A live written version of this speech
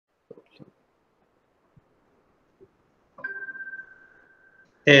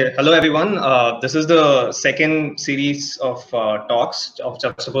Hey, hello everyone. This is the second series of talks of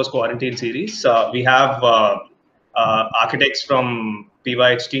Jxtapose Quarantine series. We have architects from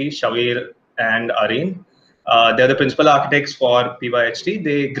PYHT, SHAHVEER and Areen. They're the principal architects for PYHT.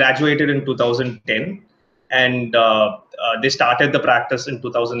 They graduated in 2010 and they started the practice in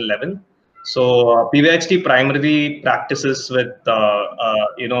 2011. So PYHT primarily practices with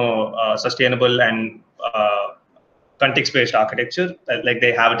sustainable and context-based architecture, like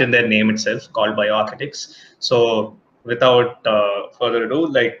they have it in their name itself, called bioarchitects. So without further ado,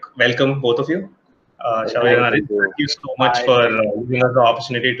 like welcome both of you. Shaveer and Arif, thank you so much Hi, for thank you. giving us the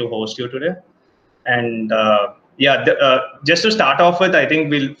opportunity to host you today. And just to start off with, I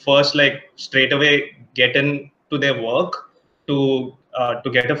think we'll first like straight away get into their work to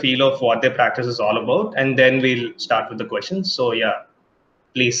get a feel of what their practice is all about, and then we'll start with the questions. So yeah,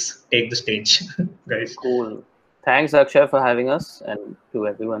 please take the stage, guys. Cool. Thanks, Akshay, for having us, and to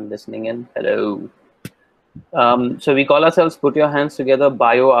everyone listening in. Hello. So we call ourselves Put Your Hands Together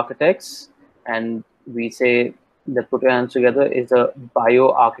Bioarchitects, and we say that Put Your Hands Together is a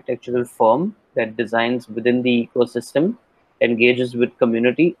bioarchitectural firm that designs within the ecosystem, engages with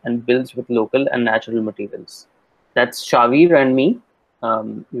community, and builds with local and natural materials. That's Shaveer and me.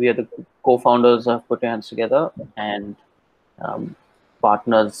 We are the co-founders of Put Your Hands Together and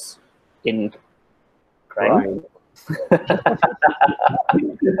partners in crime.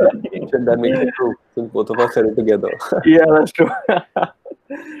 That makes it true, since both of us said it together. Yeah, that's true.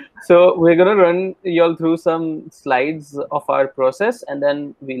 So we're gonna run y'all through some slides of our process, and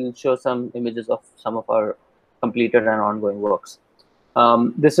then we'll show some images of some of our completed and ongoing works.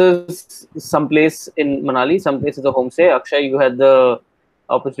 This is someplace in Manali. Someplace is a homestay. Akshay, you had the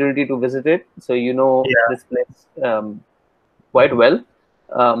opportunity to visit it, so you know this place quite well.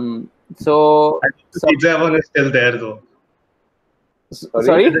 So the pizza oven is still there, though.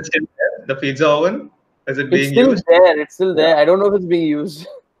 Sorry? Is it still there? The pizza oven? Is it being used? It's still there. It's still there. I don't know if it's being used.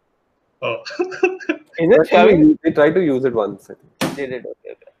 Oh. Is it? Shall we tried to use it once. Did it?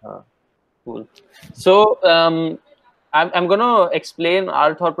 Okay. Cool. So I'm gonna explain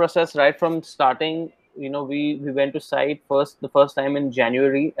our thought process right from starting. You know, we went to site the first time in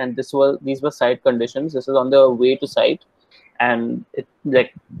January, and these were site conditions. This is on the way to site, and it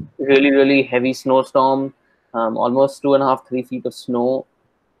like really heavy snowstorm, almost 2.5 3 feet of snow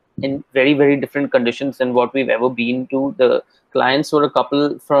in very different conditions than what we've ever been to. The clients were a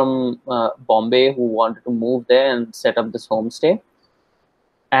couple from Bombay who wanted to move there and set up this homestay.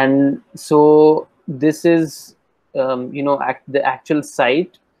 And so this is, the actual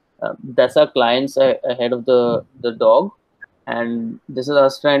site. That's our clients ahead of the dog. And this is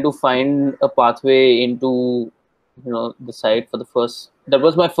us trying to find a pathway into, the site for the first. That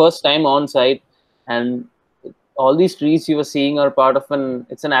was my first time on site. And all these trees you were seeing are part of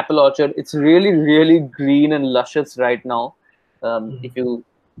it's an apple orchard. It's really green and luscious right now. If you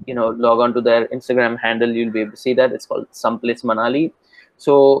log on to their Instagram handle, you'll be able to see that. It's called Someplace Manali.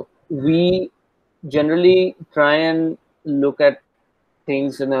 So we generally try and look at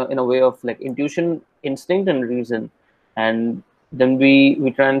things in a way of like intuition, instinct, and reason, and then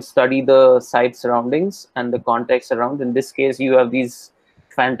we try and study the site surroundings and the context around. In this case, you have these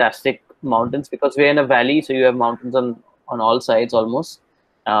fantastic mountains because we're in a valley, so you have mountains on all sides almost,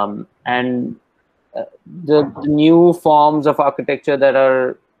 and the new forms of architecture that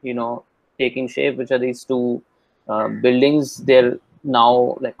are taking shape, which are these two buildings. They're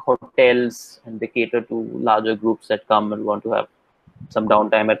now like hotels, and they cater to larger groups that come and want to have some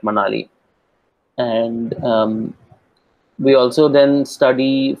downtime at Manali. And we also then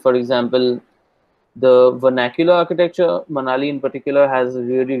study, for example, the vernacular architecture. Manali in particular has a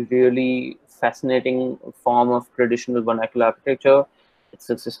really fascinating form of traditional vernacular architecture. It's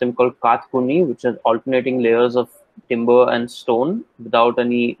a system called Kathkuni, which is alternating layers of timber and stone without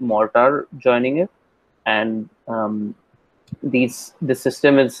any mortar joining it. And this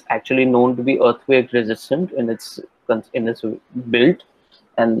system is actually known to be earthquake resistant in its build.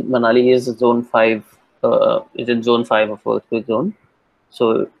 And Manali is zone 5, is in zone 5 of earthquake zone.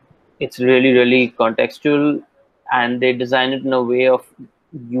 So it's really contextual, and they design it in a way of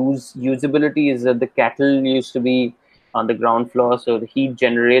usability. Is that the cattle used to be on the ground floor, so the heat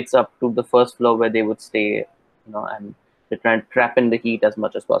generates up to the first floor where they would stay, and they try and trap in the heat as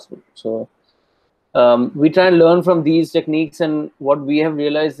much as possible. So we try and learn from these techniques, and what we have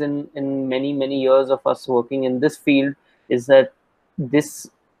realized in many years of us working in this field is that this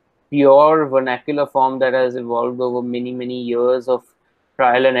pure vernacular form that has evolved over many years of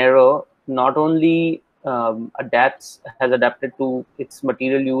trial and error not only has adapted to its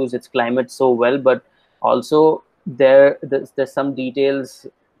material use, its climate so well, but also there's some details,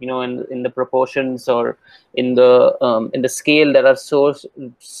 in the proportions or in the scale that are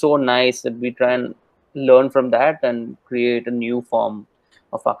so nice that we try and learn from that and create a new form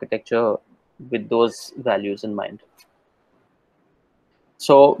of architecture with those values in mind.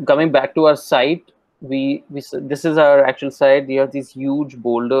 So coming back to our site, this is our actual site. We have these huge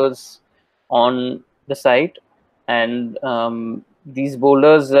boulders on the site, and these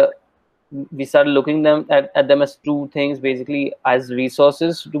boulders, we started looking at them as two things, basically as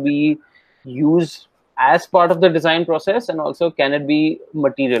resources to be used as part of the design process, and also can it be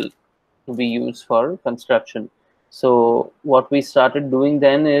material to be used for construction. So what we started doing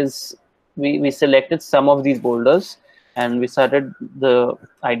then is we selected some of these boulders and we started the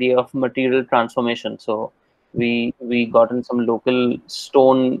idea of material transformation. So we got in some local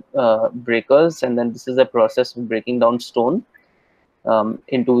stone breakers, and then this is a process of breaking down stone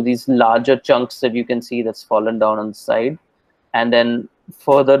into these larger chunks that you can see that's fallen down on the side, and then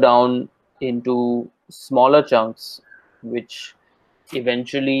further down into smaller chunks, which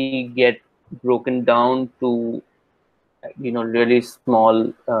eventually get broken down to really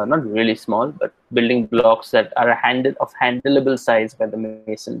small, not really small, but building blocks that are handleable size by the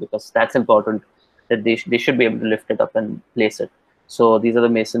mason, because that's important, that they should be able to lift it up and place it. So these are the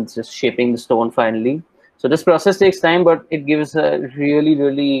masons just shaping the stone finally. So this process takes time, but it gives a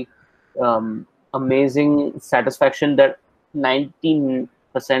really amazing satisfaction that 19%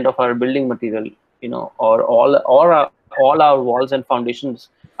 of our building material, or all our walls and foundations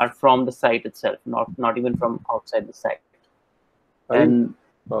are from the site itself, not even from outside the site. And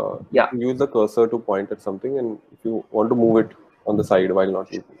yeah, use the cursor to point at something, and if you want to move it on the side while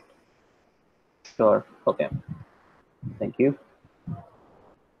not using it. Sure. Okay. Thank you.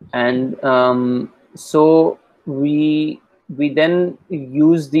 And so we then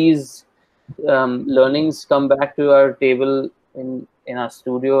use these learnings, come back to our table in our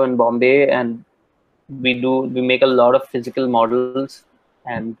studio in Bombay, and we make a lot of physical models,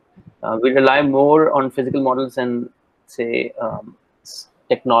 and we rely more on physical models and say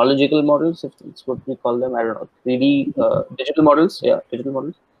technological models, if it's what we call them. I don't know, 3D digital models. Yeah, digital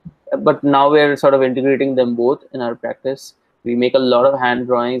models. But now we're sort of integrating them both in our practice. We make a lot of hand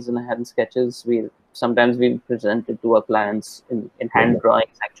drawings and hand sketches. Sometimes we present it to our clients in hand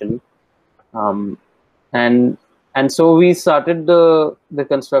drawings actually, and so we started the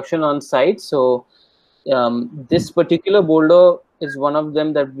construction on site. So this particular boulder is one of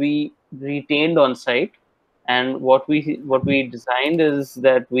them that we retained on site, and what we designed is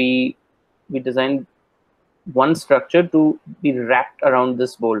that we designed one structure to be wrapped around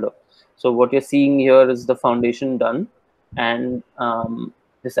this boulder. So what you're seeing here is the foundation done, and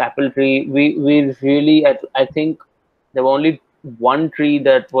this apple tree, we really, I think there were only one tree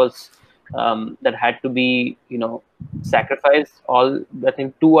that was that had to be sacrificed. I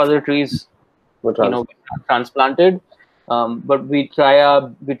think two other trees transplanted, but we tried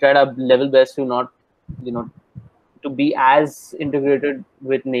our level best to not to be as integrated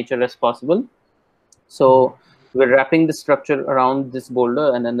with nature as possible. So we're wrapping the structure around this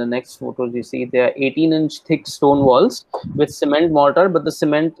boulder, and then the next photos you see, there are 18-inch thick stone walls with cement mortar. But the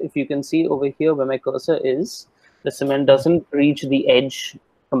cement, if you can see over here where my cursor is, the cement doesn't reach the edge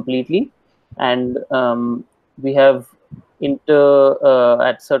completely, and we have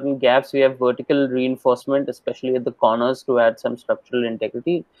at certain gaps we have vertical reinforcement, especially at the corners, to add some structural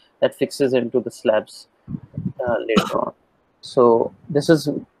integrity that fixes into the slabs later on. So this is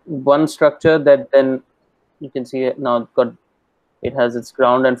one structure that then you can see it now it has its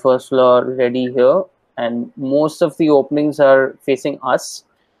ground and first floor ready here, and most of the openings are facing us,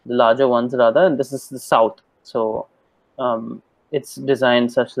 the larger ones rather, and this is the south. So it's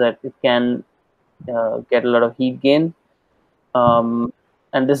designed such that it can get a lot of heat gain, and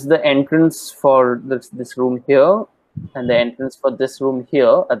this is the entrance for this room here, and the entrance for this room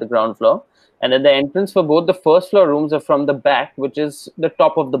here at the ground floor. And then the entrance for both the first floor rooms are from the back, which is the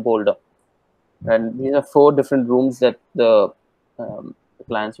top of the boulder. And these are 4 different rooms that the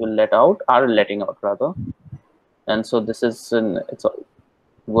clients are letting out rather. And so this is it's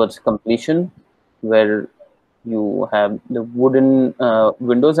towards completion, where you have the wooden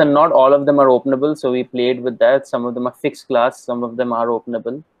windows, and not all of them are openable. So we played with that. Some of them are fixed glass, some of them are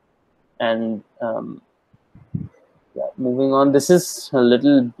openable. And yeah, moving on, this is a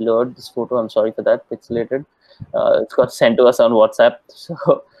little blurred, this photo, I'm sorry for that, pixelated. It's got sent to us on WhatsApp.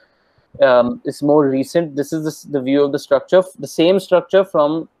 So it's more recent. This is the view of the structure, the same structure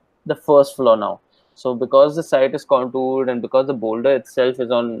from the first floor now. So because the site is contoured and because the boulder itself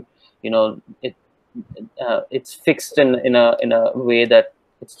is on, it's fixed in a way that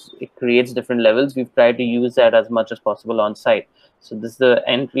it creates different levels. We've tried to use that as much as possible on site. So this is the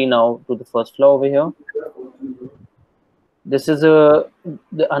entry now to the first floor over here. This is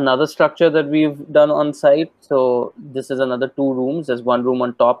another structure that we've done on site. So this is another 2 rooms. There's 1 room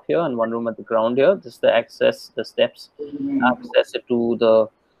on top here and 1 room at the ground here. This is the steps access it to the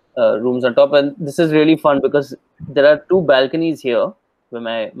rooms on top. And this is really fun because there are 2 balconies here where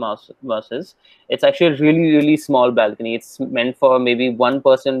my mouse is. It's actually a really, really small balcony. It's meant for maybe 1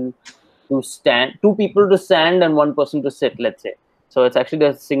 person to stand, 2 people to stand and 1 person to sit, let's say. So it's actually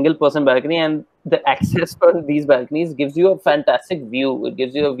a single person balcony, and the access for these balconies gives you a fantastic view. It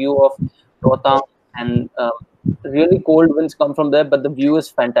gives you a view of Rohtang, and really cold winds come from there, but the view is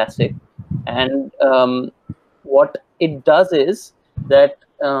fantastic. And what it does is that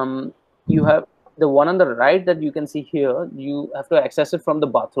you have the one on the right that you can see here, you have to access it from the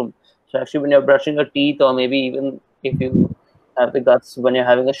bathroom. So actually when you're brushing your teeth, or maybe even if you have the guts when you're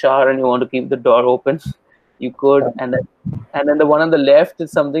having a shower and you want to keep the door open, you could. And then the one on the left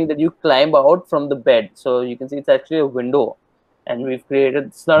is something that you climb out from the bed. So you can see it's actually a window, and we've created,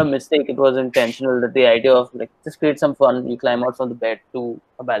 it's not a mistake, it was intentional, that the idea of like just create some fun, you climb out from the bed to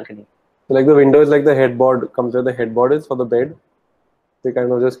a balcony. So like the window is like the headboard, comes where the headboard is for the bed. They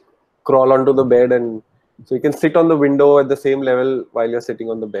kind of just crawl onto the bed, and so you can sit on the window at the same level while you're sitting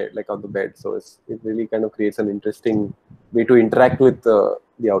on the bed, like on the bed. So it really kind of creates an interesting way to interact with the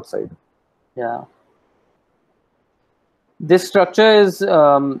outside. Yeah. This structure is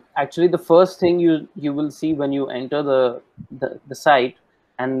actually the first thing you will see when you enter the site,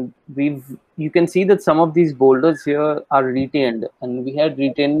 and you can see that some of these boulders here are retained, and we had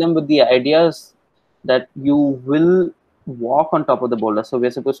retained them with the ideas that you will walk on top of the boulder. So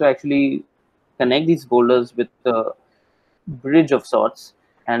we're supposed to actually connect these boulders with the bridge of sorts,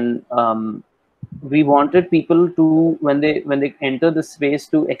 and we wanted people to, when they enter the space,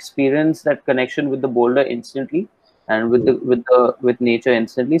 to experience that connection with the boulder instantly, and with nature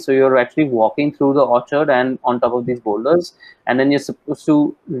instantly. So you're actually walking through the orchard and on top of these boulders, and then you're supposed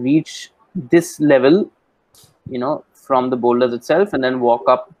to reach this level, from the boulders itself, and then walk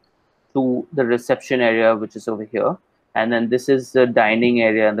up to the reception area, which is over here. And then this is the dining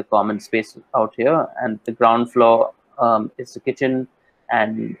area and the common space out here, and the ground floor is the kitchen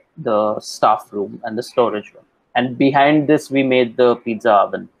and the staff room and the storage room. And behind this, we made the pizza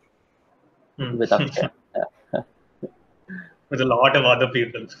oven with Akshay. With a lot of other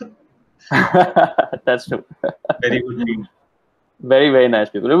people. That's true. Very good team. Very, very nice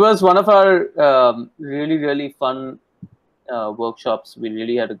people. It was one of our really, really fun workshops. We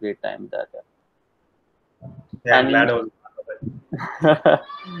really had a great time with that. Yeah, I'm glad I was part of it.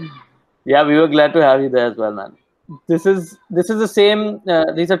 Yeah, we were glad to have you there as well, man. This is the same.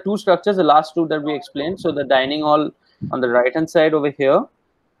 These are 2 structures, the last 2 that we explained. So the dining hall on the right hand side over here,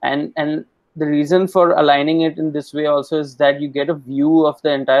 and the reason for aligning it in this way also is that you get a view of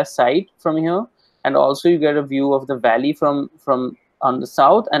the entire site from here, and also you get a view of the valley from on the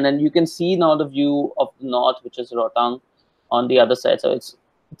south, and then you can see now the view of the north, which is Rohtang, on the other side. So it's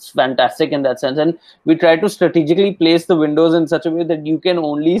fantastic in that sense. And we try to strategically place the windows in such a way that you can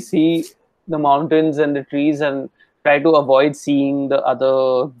only see the mountains and the trees, and try to avoid seeing the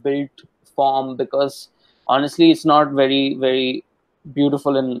other built form, because honestly it's not very, very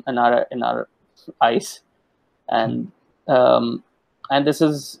beautiful in our eyes. And this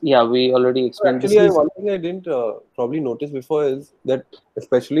is, yeah, we already explained. Actually, one thing I didn't probably notice before is that,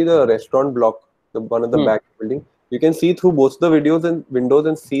 especially the restaurant block, the one at the back building, you can see through both the windows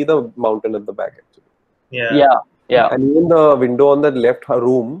and see the mountain at the back actually. Yeah. And even the window on the left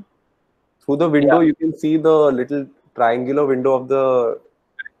room, through the window you can see the little triangular window of the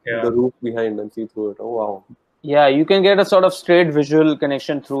roof behind, and see through it. Oh wow. Yeah, you can get a sort of straight visual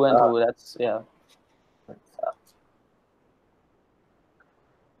connection through and through. That's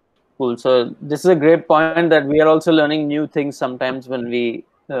cool. So this is a great point, that we are also learning new things sometimes when we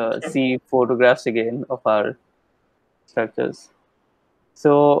see photographs again of our structures.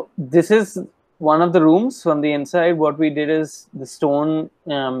 So this is one of the rooms from the inside. What we did is the stone,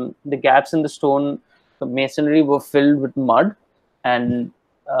 the gaps in the stone, the masonry were filled with mud, and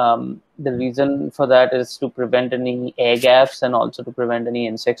the reason for that is to prevent any air gaps and also to prevent any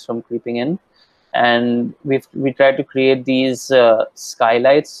insects from creeping in. And we tried to create these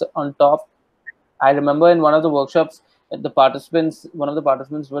skylights on top. I remember in one of the workshops, one of the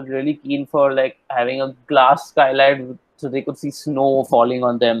participants were really keen for like having a glass skylight so they could see snow falling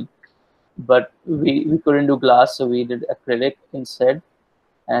on them, but we couldn't do glass, so we did acrylic instead.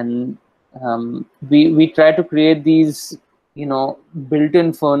 And we tried to create these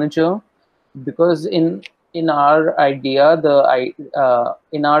built-in furniture, because in in our idea,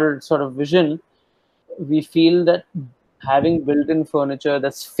 in our sort of vision, we feel that having built-in furniture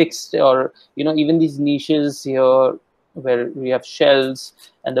that's fixed, or even these niches here where we have shelves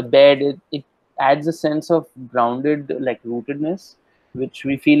and the bed, it adds a sense of grounded, like rootedness, which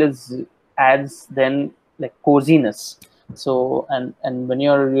we feel adds then like coziness. So and when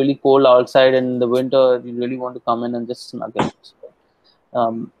you're really cold outside in the winter, you really want to come in and just snuggle.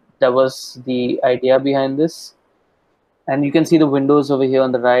 That was the idea behind this. And you can see the windows over here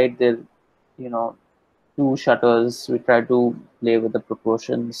on the right. They're, two shutters. We try to play with the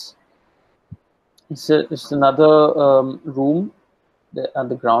proportions. It's another room on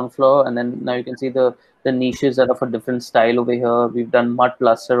the ground floor, and then now you can see the niches that are of a different style over here. We've done mud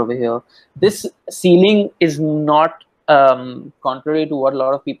plaster over here. This ceiling is not, contrary to what a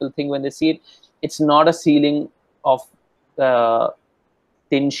lot of people think when they see it, it's not a ceiling of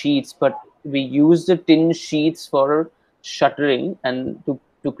thin sheets, but we use the thin sheets for shuttering and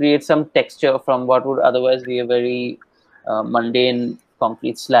to create some texture from what would otherwise be a very mundane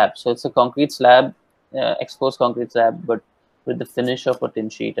concrete slab. So it's a concrete slab, exposed concrete slab, but with the finish of a tin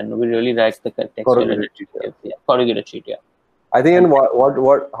sheet, and we really like the texture. Corrugated sheet, yeah, corrugated sheet, yeah. I think, and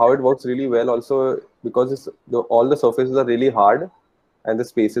how it works really well also, because all the surfaces are really hard and the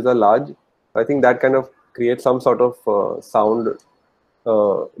spaces are large. I think that kind of creates some sort of sound.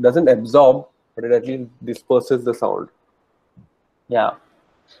 Doesn't absorb, but it at least disperses the sound. Yeah.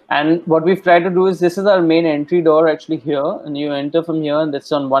 And what we've tried to do is, this is our main entry door actually here, and you enter from here, and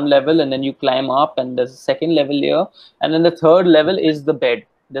that's on one level, and then you climb up, and there's a second level here, and then the third level is the bed.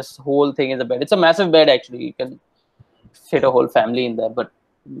 This whole thing is a bed. It's a massive bed actually. You can fit a whole family in there, but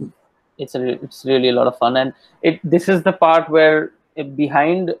it's really a lot of fun. And this is the part where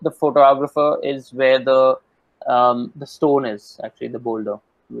behind the photographer is where the stone is, actually the boulder,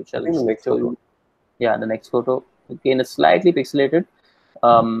 which I'll show you. Yeah, the next photo. Again, it's slightly pixelated.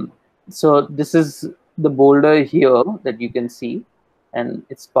 So this is the boulder here that you can see, and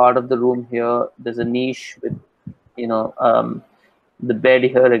it's part of the room here. There's a niche with, the bed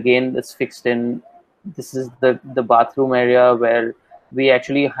here again that's fixed in. This is the bathroom area where we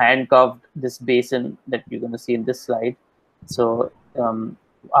actually hand carved this basin that you're going to see in this slide. So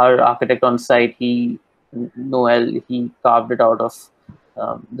our architect on site, Noel, he carved it out of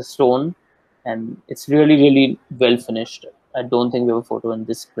the stone, and it's really, really well finished. I don't think we have a photo in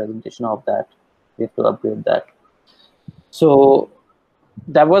this presentation of that. We have to upgrade that. So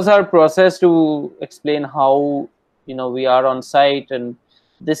that was our process to explain how we are on site. And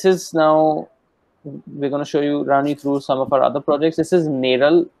this is now, we're going to run you through some of our other projects. This is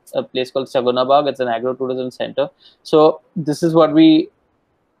Neral, a place called Sagunabag. It's an agro-tourism center. So this is what we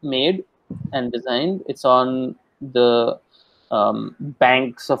made and designed. It's on the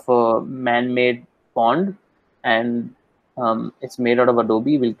banks of a man-made pond, and it's made out of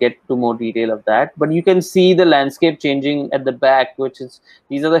Adobe. We'll get to more detail of that, but you can see the landscape changing at the back, which is,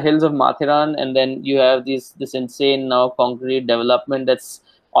 these are the hills of Mathiran, and then you have this insane now concrete development that's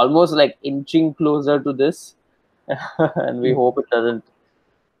almost like inching closer to this, and we hope it doesn't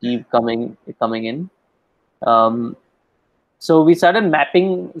keep coming in. So we started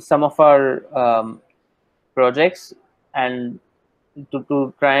mapping some of our projects, and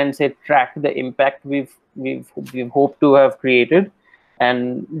to try and track the impact we've hoped to have created.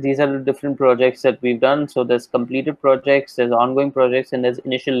 And these are the different projects that we've done. So there's completed projects, there's ongoing projects, and there's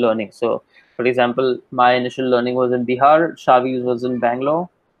initial learning. So for example, my initial learning was in Bihar, Shavi's was in Bangalore,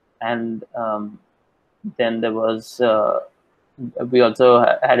 and then there was we also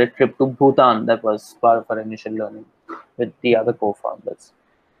had a trip to Bhutan that was part of our initial learning with the other co-founders.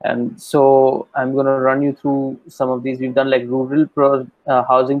 And so I'm going to run you through some of these. We've done like rural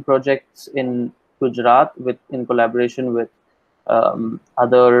housing projects in Gujarat in collaboration with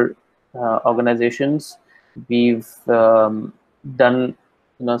other organizations. We've done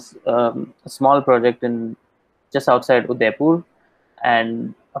a small project in just outside Udaipur,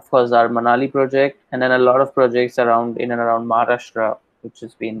 and of course our Manali project, and then a lot of projects in and around Maharashtra, which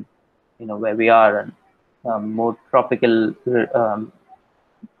has been where we are, and more tropical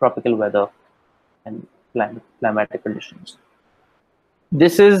weather and climatic conditions.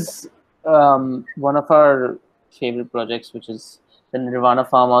 This is one of our favorite projects, which is the Nirvana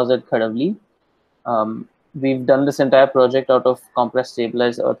farmhouse at Khadavli. We've done this entire project out of compressed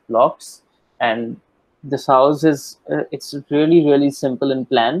stabilized earth blocks, and this house is it's really, really simple in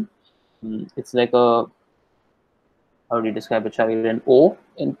plan. It's like a, how do you describe it, Shahveer? An O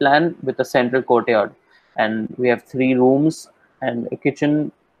in plan with a central courtyard, and we have 3 rooms and a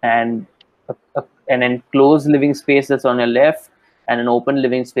kitchen and an enclosed living space that's on your left, and an open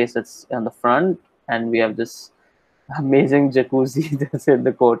living space that's on the front, and we have this amazing jacuzzi that's in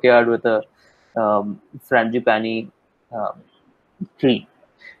the courtyard with a frangipani tree.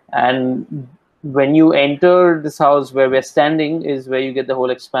 And when you enter this house where we're standing is where you get the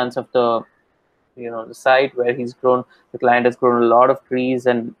whole expanse of the the site where he's grown. The client has grown a lot of trees,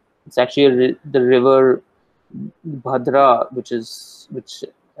 and it's actually the river Bhadra, which is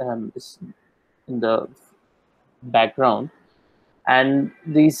in the background. And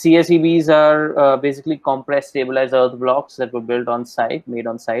these CSEBs are basically compressed stabilized earth blocks that were built on site, made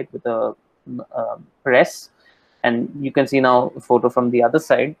on site with a press. And you can see now a photo from the other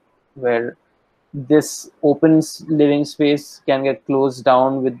side where this open living space can get closed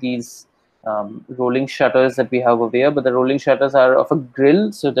down with these rolling shutters that we have over here. But the rolling shutters are of a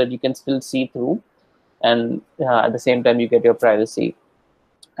grill so that you can still see through, and at the same time you get your privacy.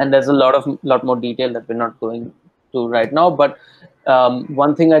 And there's a lot more detail that we're not going to right now. But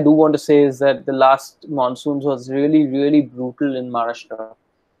one thing I do want to say is that the last monsoons was really brutal in Maharashtra,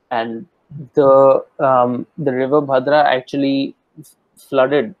 and the river Bhadra actually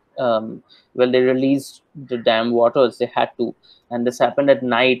flooded. Well, they released the dam waters. They had to, and this happened at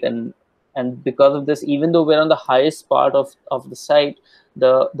night. And because of this, even though we're on the highest part of the site,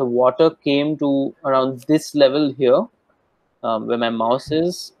 the water came to around this level here, where my mouse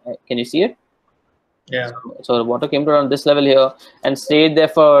is. Can you see it? Yeah. So the water came to around this level here and stayed there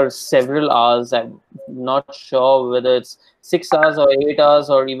for several hours. I'm not sure whether it's 6 hours or 8 hours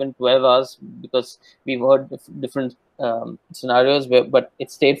or even 12 hours, because we've heard different scenarios, but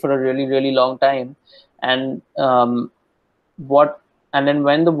it stayed for a really long time. And then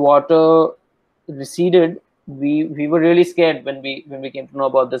when the water receded, we were really scared when we came to know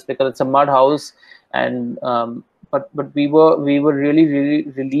about this, because it's a mud house. And but we were really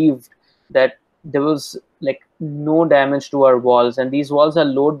relieved that there was like no damage to our walls, and these walls are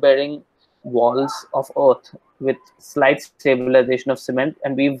load bearing walls of earth with slight stabilization of cement.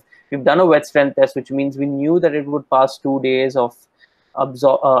 And we've done a wet strength test, which means we knew that it would pass 2 days of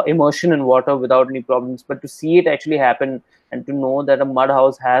immersion in water without any problems. But to see it actually happen, and to know that a mud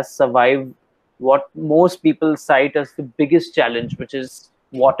house has survived what most people cite as the biggest challenge, which is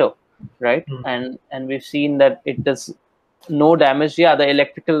water, right? And we've seen that it does no damage. Yeah, the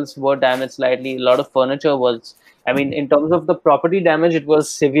electricals were damaged slightly. A lot of furniture was, I mean, in terms of the property damage, it was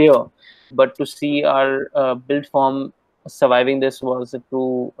severe. But to see our built form surviving this was a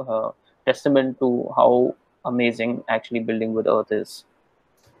true testament to how amazing actually building with earth is.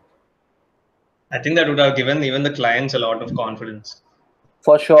 I think that would have given even the clients a lot of confidence.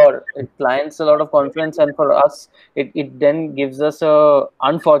 For sure, it clients a lot of confidence, and for us, it then gives us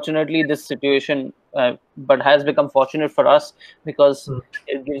unfortunately this situation, but has become fortunate for us, because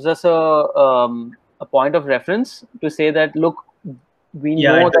it gives us a point of reference to say that, look, we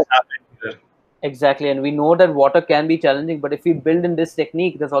know that exactly, and we know that water can be challenging, but if we build in this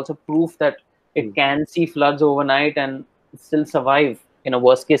technique, there's also proof that it can see floods overnight and still survive in a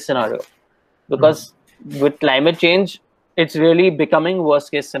worst case scenario. Because with climate change, it's really becoming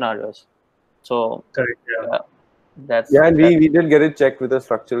worst case scenarios. So correct, yeah. And we did get it checked with a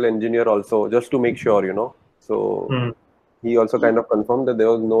structural engineer also, just to make sure, so he also kind of confirmed that there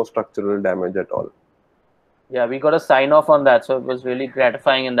was no structural damage at all. Yeah, we got a sign off on that, so it was really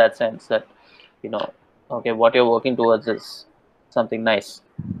gratifying in that sense that okay, what you're working towards is something nice.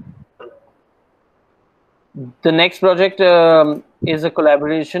 The next project is a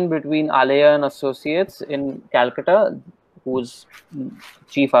collaboration between Alaya and Associates in Calcutta, whose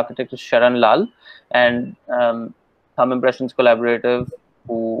chief architect is Sharan Lal, and Thumb Impressions Collaborative,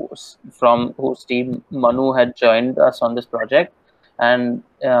 whose team Manu had joined us on this project. And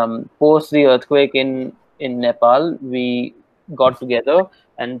post the earthquake in Nepal, we got together,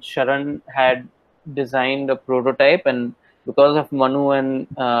 and Sharan had designed a prototype. And because of Manu and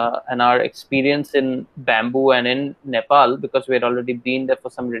our experience in bamboo and in Nepal, because we had already been there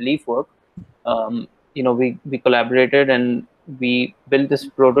for some relief work, we collaborated and we built this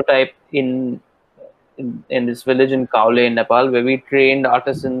prototype in this village in Kaule in Nepal, where we trained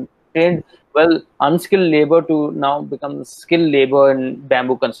artisans, unskilled labor to now become skilled labor in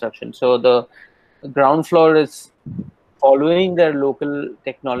bamboo construction. So the ground floor is following their local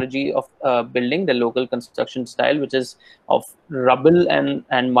technology of building, the local construction style, which is of rubble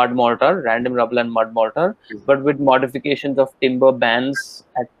and mud mortar, random rubble and mud mortar, but with modifications of timber bands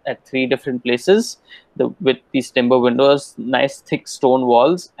at 3 different places, with these timber windows, nice thick stone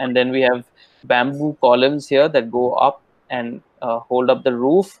walls, and then we have bamboo columns here that go up and hold up the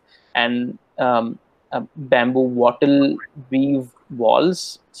roof, and bamboo wattle weave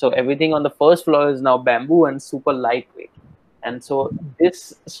walls. So everything on the first floor is now bamboo and super lightweight. And so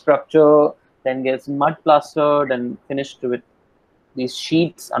this structure then gets mud plastered and finished with these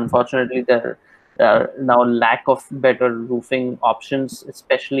sheets. Unfortunately, there are now lack of better roofing options,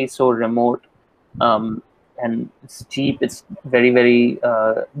 especially so remote. And it's cheap. It's very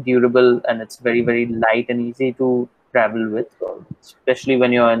durable, and it's very light and easy to travel with, especially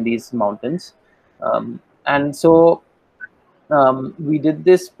when you're in these mountains. And so we did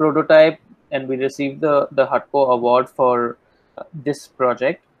this prototype, and we received the Hutco award for this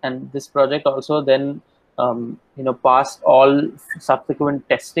project. And this project also then passed all subsequent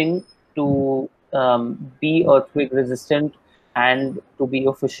testing to be earthquake resistant and to be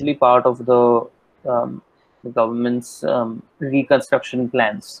officially part of the government's reconstruction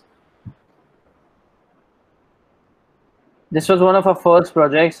plans. This was one of our first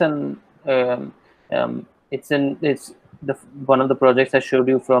projects, and it's one of the projects I showed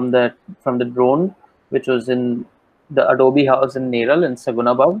you from the drone, which was in the Adobe house in Neral in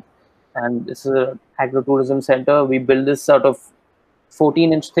Sagunabad, and this is an agro-tourism center. We built this out of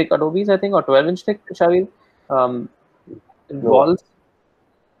 14-inch thick Adobes, I think, or 12-inch thick, Shavir, walls.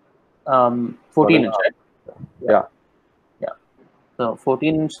 14-inch, right? Yeah. So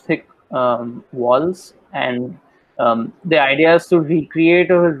 14-inch thick walls, and the idea is to recreate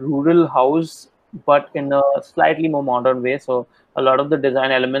a rural house, but in a slightly more modern way. So a lot of the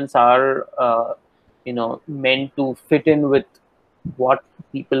design elements are, meant to fit in with what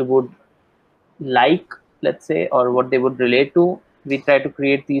people would like, let's say, or what they would relate to. We try to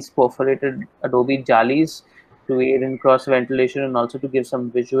create these perforated Adobe jalis to aid in cross ventilation, and also to give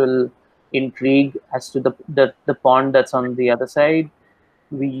some visual intrigue as to the pond that's on the other side.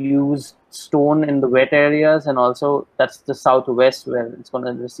 We use stone in the wet areas, and also that's the southwest where it's going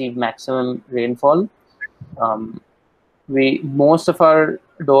to receive maximum rainfall. Most of our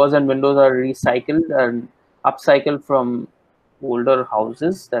doors and windows are recycled and upcycled from older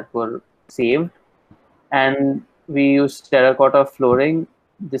houses that were saved, and we use terracotta flooring.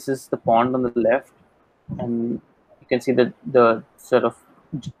 This is the pond on the left, and you can see the sort of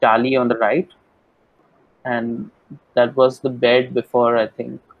jali on the right, and that was the bed before. I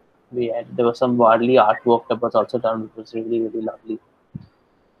think there was some Warli artwork that was also done, which was really lovely.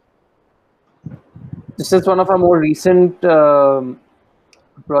 This is one of our more recent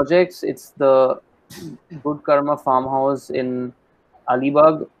projects. It's the Good Karma farmhouse in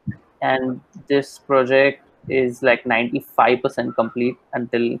Alibag, and this project is like 95% complete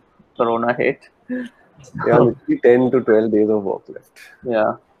until Corona hit. Yeah, literally 10 to 12 days of work left.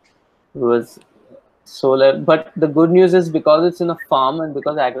 Yeah, it was solar. But the good news is, because it's in a farm and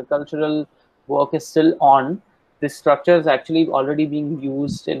because agricultural work is still on, this structure is actually already being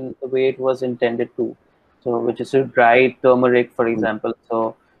used in the way it was intended to. So, which is to dry turmeric, for example.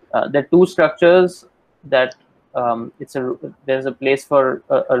 So there are two structures that there's a place for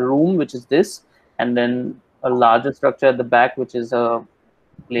a room, which is this, and then a larger structure at the back, which is a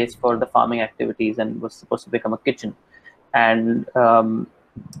place for the farming activities and was supposed to become a kitchen. And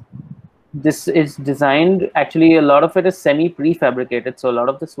this is designed, actually a lot of it is semi prefabricated, so a lot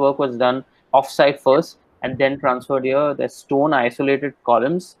of this work was done off-site first and then transferred here. There's stone isolated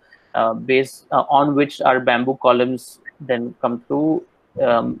columns based on which our bamboo columns then come through,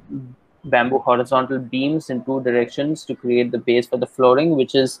 bamboo horizontal beams in two directions to create the base for the flooring,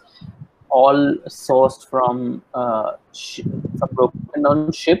 which is all sourced from some broken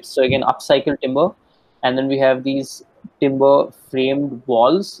down ships. So again, upcycled timber. And then we have these timber framed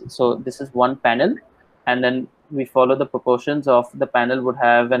walls. So this is one panel, and then we follow the proportions of the panel would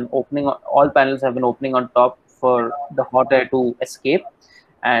have an opening. All panels have an opening on top for the hot air to escape.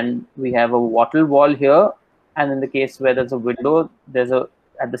 And we have a wattle wall here. And in the case where there's a window,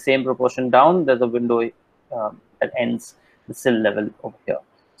 at the same proportion down, there's a window that ends the sill level over here.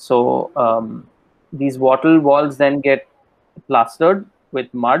 So these wattle walls then get plastered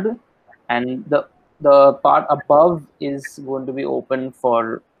with mud, and the part above is going to be open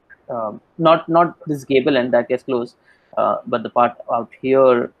for not this gable end that gets closed, but the part out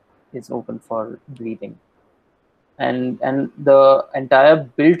here is open for breathing. And the entire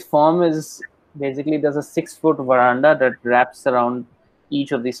built form is basically, there's a 6-foot veranda that wraps around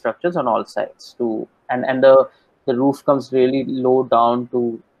each of these structures on all sides and the roof comes really low down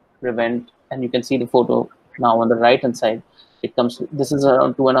to prevent, and you can see the photo now on the right hand side. This is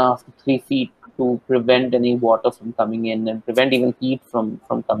around 2.5 to 3 feet to prevent any water from coming in and prevent even heat from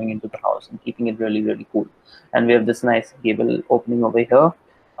coming into the house, and keeping it really cool. And we have this nice gable opening over here.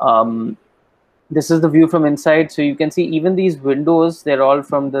 This is the view from inside. So you can see even these windows, they're all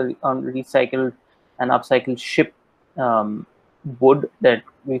from the recycled and upcycled ship wood that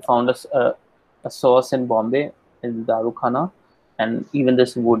we found a source in Bombay, in Darukhana. And even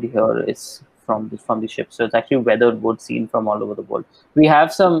this wood here is from the ship. So it's actually weathered wood seen from all over the world. We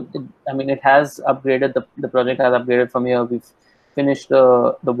have some, I mean, it has upgraded, the project has upgraded from here. We've finished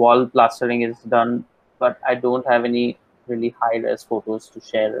the wall plastering is done, but I don't have any really high-res photos to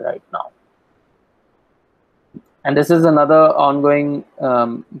share right now. And this is another ongoing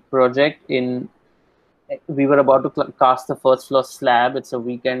project. We were about to cast the first floor slab. It's a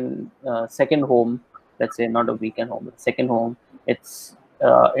weekend second home, let's say, not a weekend home, but second home. It's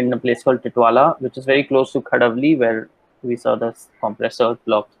in a place called Titwala, which is very close to Khadavli, where we saw the compressor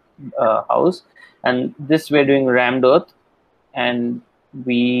block house. And this we're doing rammed earth, and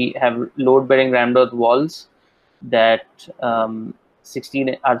we have load-bearing rammed earth walls that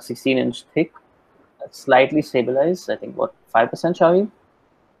 16-inch thick, slightly stabilized. I think what 5%, Shavi?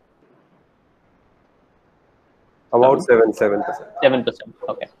 About 7%. 7%.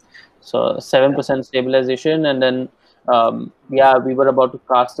 Okay, so 7% stabilization, and then yeah, we were about to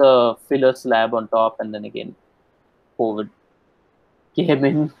cast a filler slab on top, and then again, COVID came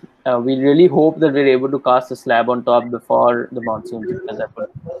in. We really hope that we're able to cast a slab on top before the monsoon, because that would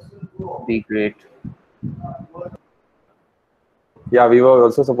be great. Yeah, we were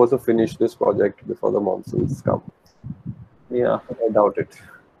also supposed to finish this project before the monsoons come. Yeah, I doubt it.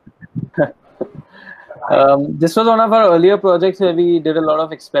 This was one of our earlier projects where we did a lot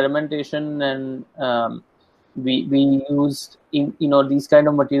of experimentation, and we used these kind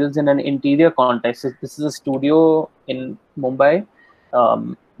of materials in an interior context. This is a studio in Mumbai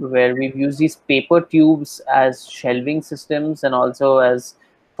where we've used these paper tubes as shelving systems and also as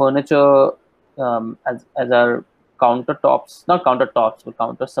furniture as our countertops, not countertops, but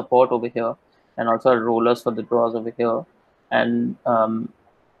counter support over here, and also rollers for the drawers over here. And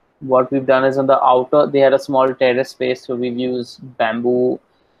what we've done is on the outer, they had a small terrace space, so we've used bamboo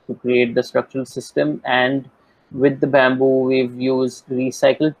to create the structural system, and with the bamboo we've used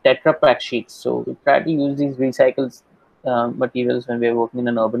recycled Tetra Pak sheets. So we try to use these recycled materials when we're working in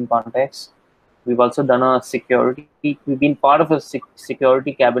an urban context. We've also done a security, we've been part of a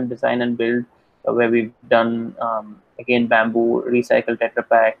security cabin design and build where we've done again bamboo, recycled Tetra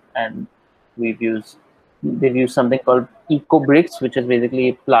Pak, and they've used something called eco bricks, which is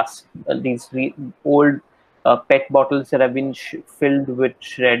basically these old PET bottles that have been filled with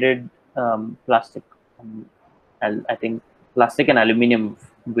shredded plastic, I think plastic and aluminium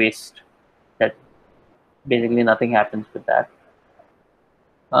waste, that basically nothing happens with that.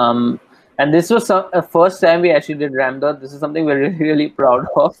 And this was the first time we actually did rammed earth. This is something we're really, really proud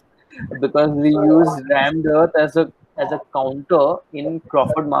of, because we used rammed earth as a counter in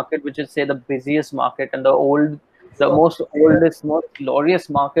Crawford Market, which is, say, the busiest market and the most oldest, most glorious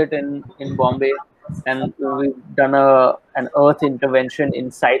market in Bombay. And we've done an earth intervention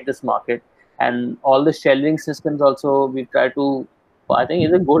inside this market, and all the shelving systems also we try to, I think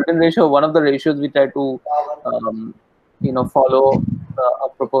is a golden ratio, one of the ratios we try to follow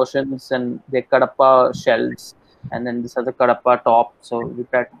proportions, and they kadappa shelves, and then this has a kadappa top. So we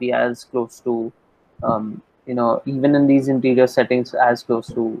try to be as close to even in these interior settings, as close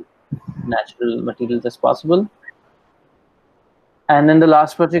to natural materials as possible. And then the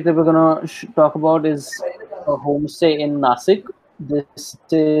last project that we're going to talk about is a homestay in Nasik. This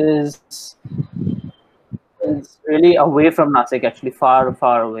is really away from Nasik, actually far,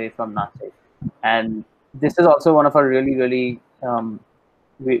 far away from Nasik. And this is also one of our really, really,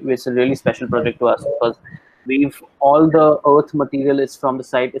 it's a really special project to us, because all the earth material is from the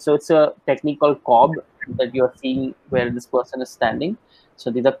site. So it's a technique called cob that you're seeing where this person is standing.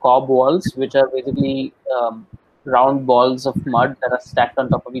 So these are cob walls, which are basically round balls of mud that are stacked on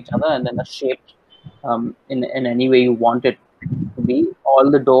top of each other and then are shaped in any way you want it to be.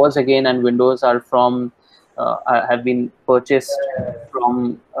 All the doors again and windows are from have been purchased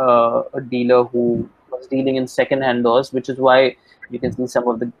from a dealer who was dealing in second-hand doors, which is why you can see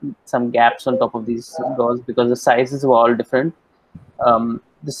some gaps on top of these doors, because the sizes were all different.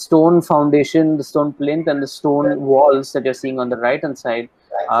 The stone foundation, the stone plinth, and the stone walls that you're seeing on the right-hand side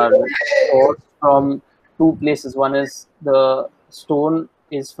are sourced from two places. One is the stone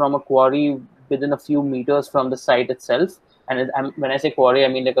is from a quarry within a few meters from the site itself. And when I say quarry, I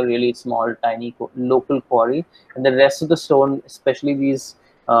mean like a really small, tiny local quarry. And the rest of the stone, especially these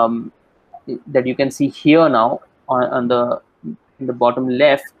that you can see here now in the bottom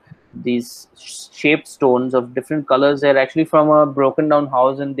left, these shaped stones of different colors, they're actually from a broken down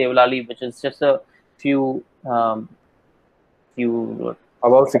house in Devlali, which is just a few about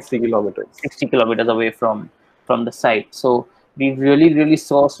 60 kilometers away from the site. So we've really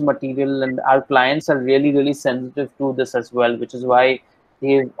sourced material, and our clients are really sensitive to this as well, which is why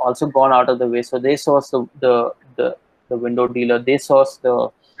they've also gone out of the way. So they source the window dealer, they source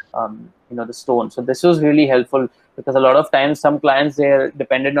the the stone. So this was really helpful, because a lot of times some clients, they're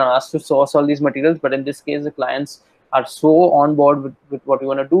dependent on us to source all these materials, but in this case the clients are so on board with what we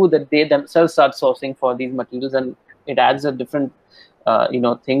want to do that they themselves start sourcing for these materials, and it adds a different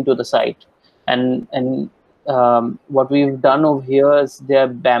thing to the site. And what we've done over here is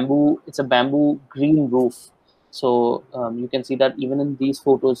it's a bamboo green roof. So you can see that even in these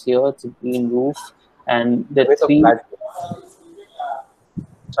photos here, it's a green roof, and the It's a three. flat,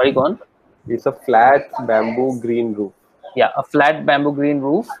 Sorry, go on. it's a flat bamboo green roof. Yeah, a flat bamboo green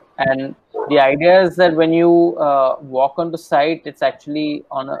roof. And the idea is that when you walk on the site, it's actually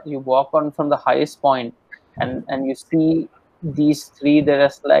you walk on from the highest point, and you see these three that are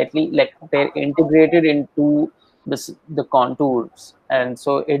slightly like they're integrated into the contours, and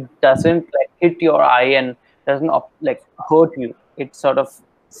so it doesn't like hit your eye and doesn't like hurt you. It sort of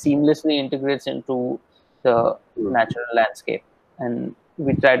seamlessly integrates into the natural landscape, and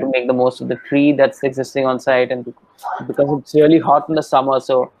we try to make the most of the tree that's existing on site, and because it's really hot in the summer,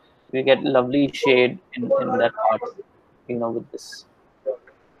 so we get lovely shade in that part, with this.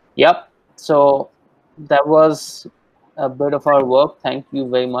 Yep. So that was a bit of our work. Thank you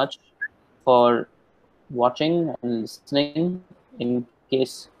very much for watching and listening. In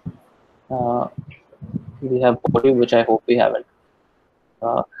case we have audio, which I hope we haven't.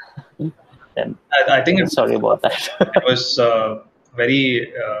 Then I think sorry about that. It was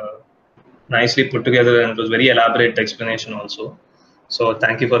very nicely put together, and it was very elaborate explanation also. So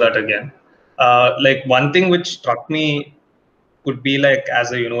thank you for that again. Like one thing which struck me could be like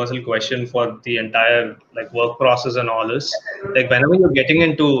as a universal question for the entire like work process and all this, like whenever you're getting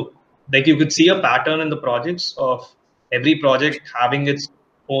into, like you could see a pattern in the projects of every project having its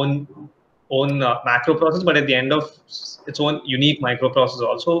own macro process, but at the end of its own unique microprocess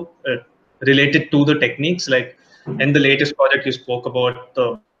also related to the techniques. Like in the latest project you spoke about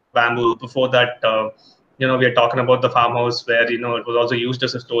the bamboo. Before that, we are talking about the farmhouse where it was also used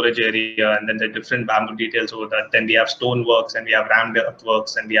as a storage area, and then the different bamboo details over that. Then we have stone works, and we have rammed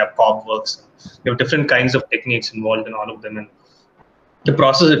earthworks, and we have cob works. We have different kinds of techniques involved in all of them, and the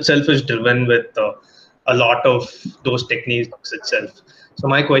process itself is driven with a lot of those techniques itself. So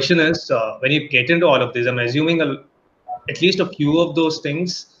my question is, when you get into all of this, I'm assuming at least a few of those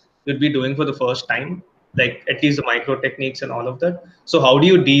things you'd be doing for the first time, like at least the micro techniques and all of that. So how do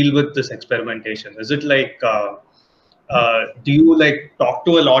you deal with this experimentation? Is it like, do you like talk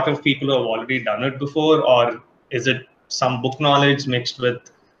to a lot of people who have already done it before, or is it some book knowledge mixed with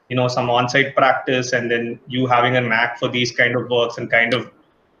some on-site practice, and then you having a knack for these kind of works and kind of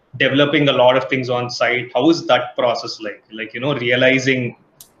developing a lot of things on site? How is that process like? Like realizing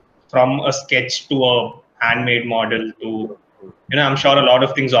from a sketch to a handmade model to I'm sure a lot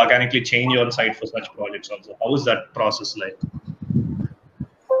of things organically change on site for such projects also. How is that process like?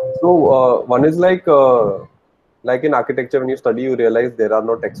 So one is like in architecture, when you study, you realize there are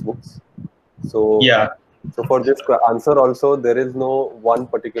no textbooks. So yeah. So for this answer also, there is no one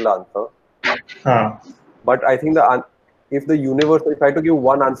particular answer. But I think if I had to give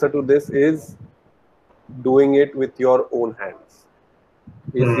one answer to this, is doing it with your own hands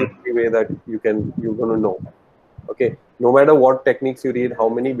is the only way that you're gonna know. Okay, no matter what techniques you read, how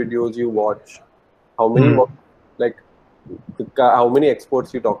many videos you watch, how many how many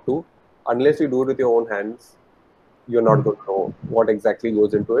experts you talk to, unless you do it with your own hands, you're not going to know what exactly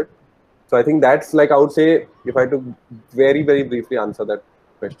goes into it. So I think that's like, I would say, if I had to very, very briefly answer that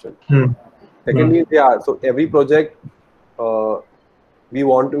question. Secondly, yeah, so every project, we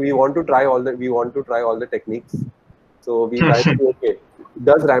want to try all the techniques. So we try to say, okay,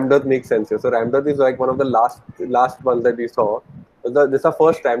 does rammed earth make sense here? So rammed earth is like one of the last ones that we saw. This is our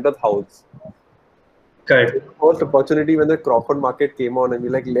first rammed earth house. Correct. The first opportunity when the Crawford market came on and we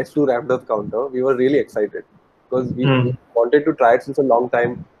like, let's do rammed earth counter, we were really excited because we wanted to try it since a long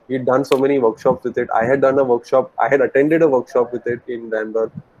time. We'd done so many workshops with it. I had attended a workshop with it in rammed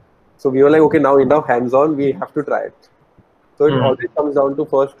earth. So we were like, okay, now enough hands-on, we have to try it. So it always comes down to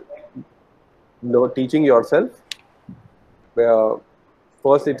first, teaching yourself.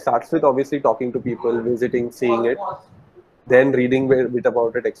 First, it starts with obviously talking to people, visiting, seeing it, then reading a bit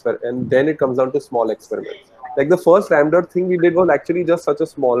about it, and then it comes down to small experiments. Like the first rammed earth thing we did was actually just such a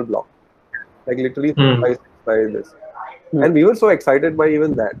small block, like literally 3 by 6 by this, and we were so excited by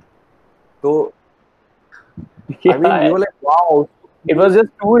even that. So yeah, I mean, we were like, wow. It was just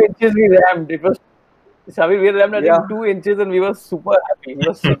 2 inches we rammed. It was, Shavi, we rammed I think 2 inches, and we were super happy.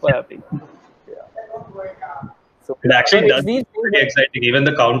 So it actually does be pretty exciting, even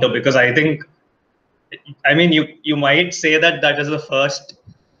the counter, because I think, I mean, you might say that is the first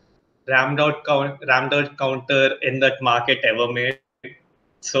rammed out counter in that market ever made.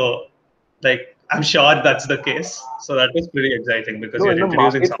 So Like, I'm sure that's the case. So that was pretty exciting because No, you're in the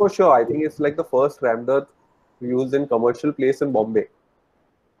introducing market something. for sure. I think it's like the first rammed earth used in commercial place in Bombay.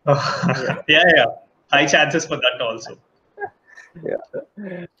 Yeah. High chances for that also.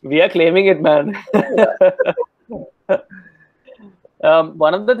 Yeah. We are claiming it, man.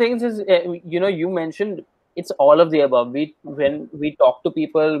 One of the things is, you mentioned it's all of the above. When we talk to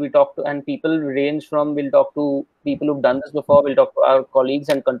people, and people range from, we'll talk to people who've done this before, we'll talk to our colleagues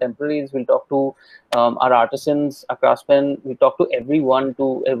and contemporaries, we'll talk to our artisans, our craftsmen, we talk to everyone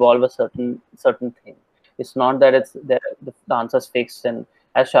to evolve a certain thing. It's not that the answer's fixed. And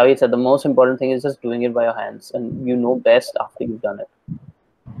as Shavi said, the most important thing is just doing it by your hands, and you know best after you've done it.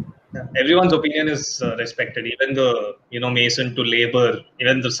 Everyone's opinion is respected, even the mason to labor,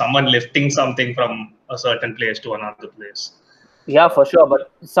 even the someone lifting something from a certain place to another place. Yeah, for sure.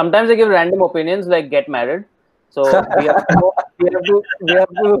 But sometimes they give random opinions like get married. So we have to. Yeah,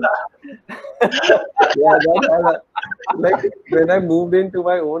 like when I moved into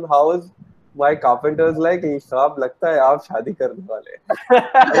my own house, my carpenter's like, "साहब लगता है आप शादी करने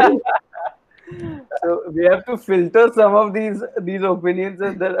वाले." So we have to filter some of these opinions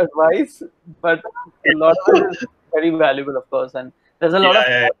and their advice, but a lot of it is very valuable, of course. And there's a lot of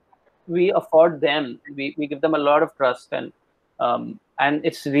Yeah. we afford them. We give them a lot of trust, and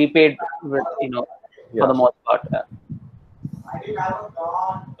it's repaid with for the most part.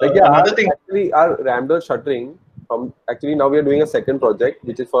 Like yeah, Another thing. actually our rammed earth shuttering actually now we are doing a second project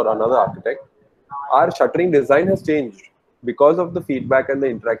which is for another architect. Our shuttering design has changed because of the feedback and the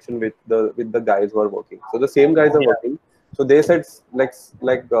interaction with the guys who are working. So the same guys are working. So they said like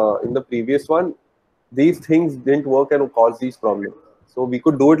in the previous one, these things didn't work and cause these problems. So we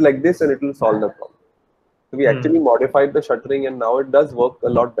could do it like this and it will solve the problem. So we actually modified the shuttering and now it does work a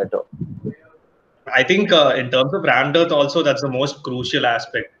lot better. I think in terms of rammed earth also, that's the most crucial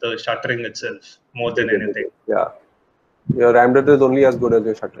aspect, the shuttering itself, more than anything. Yeah. Your rammed earth is only as good as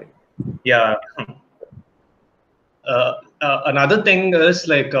your shuttering. Yeah. Another thing is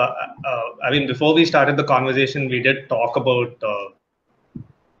like, I mean, before we started the conversation, we did talk about,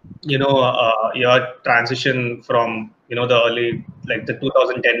 your transition from, the early, like the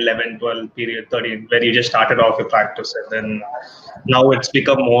 2010, 11, 12 period, 13, where you just started off your practice. And then now it's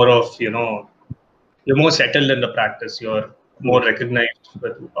become more of, you're more settled in the practice. You're more recognized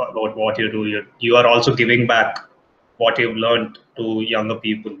about what you do. You are also giving back what you've learned to younger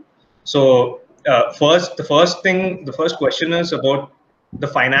people. So the first question is about the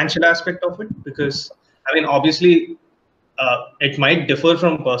financial aspect of it, because I mean, obviously, it might differ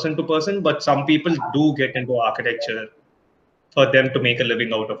from person to person, but some people do get into architecture for them to make a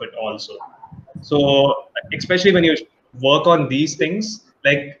living out of it also. So especially when you work on these things,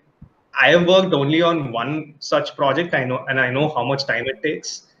 like I have worked only on one such project. I know how much time it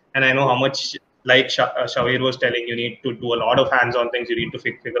takes, and I know how much, like Shaveer was telling, you need to do a lot of hands-on things. You need to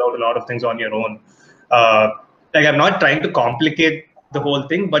figure out a lot of things on your own. Uh, like I'm not trying to complicate the whole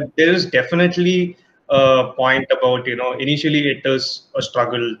thing, but there is definitely a point about, initially it is a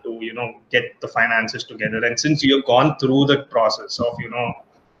struggle to, get the finances together. And since you've gone through the process of,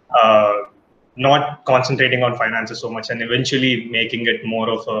 uh, not concentrating on finances so much and eventually making it more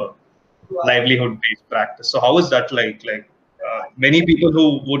of a livelihood based practice. So how is that like? Like many people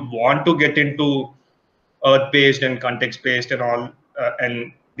who would want to get into earth based and context based and all,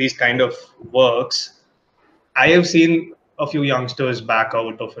 and these kind of works, I have seen a few youngsters back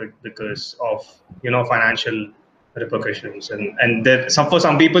out of it because of, financial repercussions, and for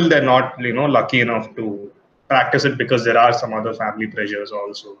some people they're not, lucky enough to practice it because there are some other family pressures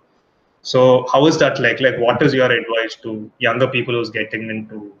also. So how is that like? Like, what is your advice to younger people who's getting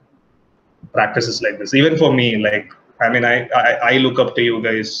into practices like this? Even for me, like, I mean, I look up to you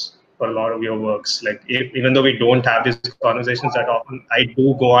guys for a lot of your works. Like, even though we don't have these conversations that often, I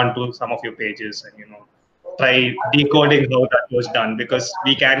do go on to some of your pages and, try decoding how that was done, because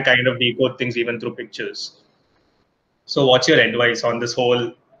we can kind of decode things even through pictures. So what's your advice on this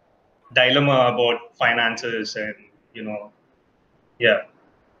whole dilemma about finances and, yeah.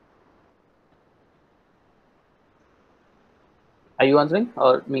 Are you answering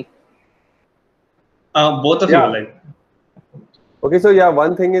or me? Both of you, like. Okay, so yeah,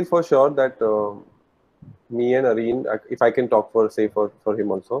 one thing is for sure that me and Areen, if I can talk for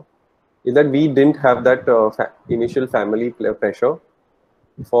him also, is that we didn't have that initial family pressure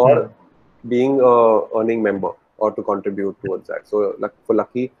for being a earning member or to contribute towards that. So for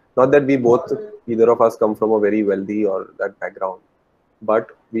lucky, not that we both, either of us come from a very wealthy or that background, but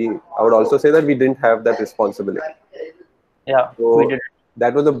I would also say that we didn't have that responsibility. Yeah, so we did.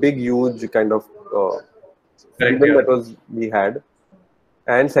 That was a big, huge kind of freedom that we had.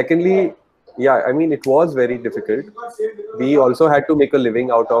 And secondly, Yeah, I mean, it was very difficult. We also had to make a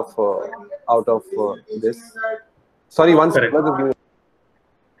living out of this. Sorry, one Correct. second.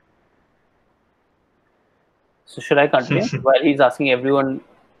 So should I continue while he's asking everyone,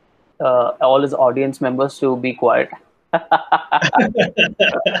 all his audience members, to be quiet?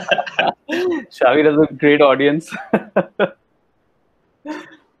 Shavi has a great audience.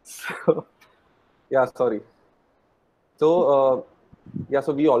 So, Yeah, sorry. So, yeah,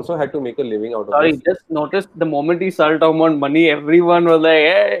 so we also had to make a living out of sorry, this. just noticed the moment he started talking about money, everyone was like,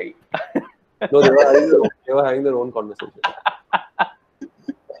 hey. No, they were having their own conversation.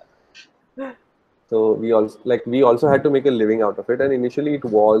 So we also had to make a living out of it, and initially it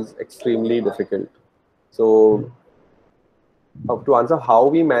was extremely difficult. So to answer how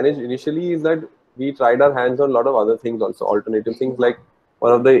we managed initially is that we tried our hands on a lot of other things also, alternative things. Like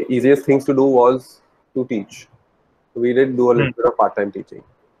one of the easiest things to do was to teach. We did do a little bit of part-time teaching.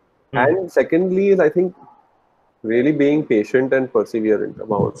 And secondly is, I think, really being patient and perseverant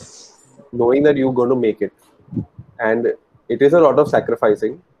about knowing that you're going to make it. And it is a lot of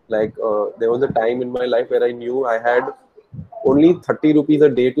sacrificing. Like there was a time in my life where I knew I had only 30 rupees a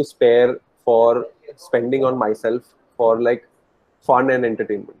day to spare for spending on myself for like fun and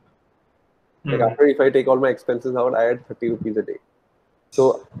entertainment. Like after, if I take all my expenses out, I had 30 rupees a day.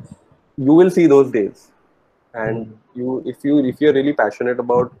 So you will see those days. And if you're really passionate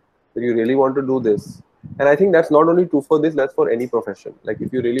about that, you really want to do this. And I think that's not only true for this, that's for any profession. Like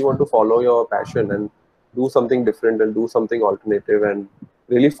if you really want to follow your passion and do something different and do something alternative and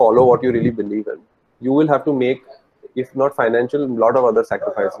really follow what you really believe in, you will have to make, if not financial, a lot of other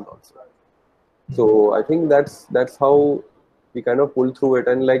sacrifices also. So I think that's how we kind of pulled through it.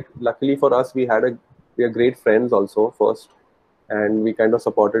 And like luckily for us, we are great friends also first, and we kind of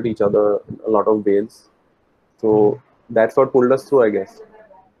supported each other in a lot of ways. So that's what pulled us through, I guess.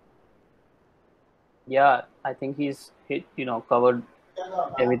 Yeah, I think he's covered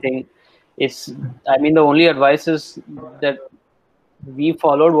everything. I mean, the only advice is that we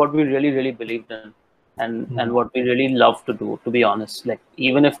followed what we really believed in, and what we really love to do, to be honest. Like,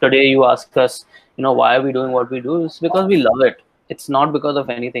 even if today you ask us, why are we doing what we do, it's because we love it. It's not because of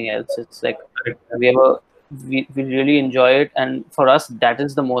anything else. It's like we have we really enjoy it, and for us that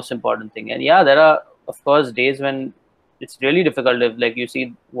is the most important thing. And yeah, there are of course days when it's really difficult, if like you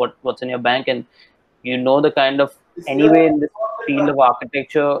see what's in your bank, and the kind of, anyway, in this field of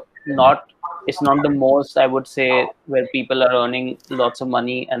architecture, it's not the most, I would say, where people are earning lots of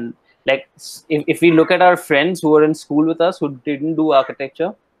money. And like, if we look at our friends who are in school with us who didn't do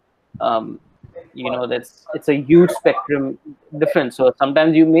architecture, that's, it's a huge spectrum difference. So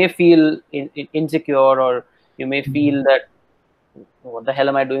sometimes you may feel insecure, or you may feel that, what the hell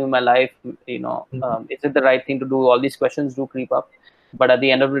am I doing in my life? Is it the right thing to do? All these questions do creep up. But at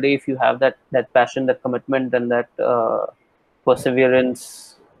the end of the day, if you have that passion, that commitment, and that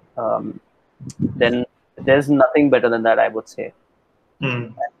perseverance, then there's nothing better than that, I would say.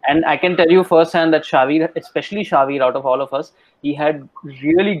 And I can tell you firsthand that Shahavir, especially Shahavir, out of all of us, he had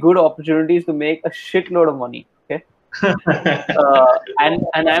really good opportunities to make a shitload of money. Okay, and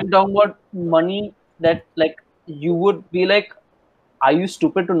I'm talking about money that, like, you would be like, are you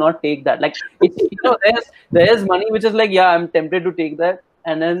stupid to not take that? Like, it's, there's money which is like, yeah, I'm tempted to take that,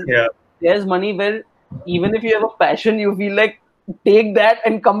 and then there's money where even if you have a passion, you feel like, take that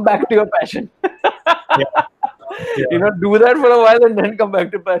and come back to your passion. Do that for a while and then come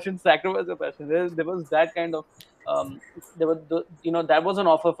back to passion, sacrifice your passion. There was that kind of, that was an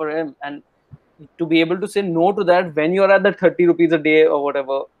offer for him, and to be able to say no to that when you're at the 30 rupees a day or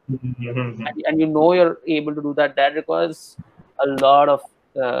whatever, and you're able to do that, that requires a lot of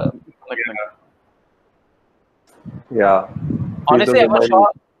commitment. Yeah. Honestly,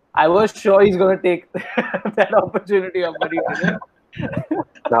 I was sure he's gonna take that opportunity of money.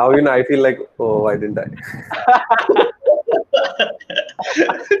 Now I feel like, oh, why didn't I?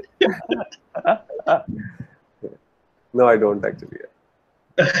 No, I don't actually.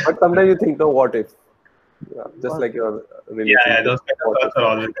 But sometimes you think, no, what if? Yeah, just like your relationship. Yeah, those kind of thoughts are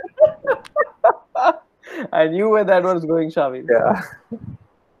always. I knew where that was going, Shavi. Yeah.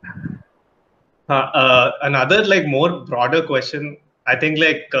 Another like more broader question, I think,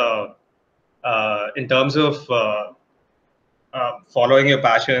 like in terms of following your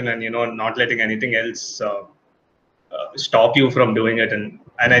passion and not letting anything else stop you from doing it, and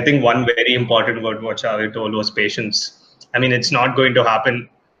I think one very important word what Shahavir told was patience. I mean, it's not going to happen.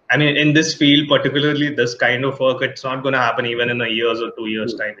 I mean, in this field, particularly this kind of work, it's not going to happen even in a year's or 2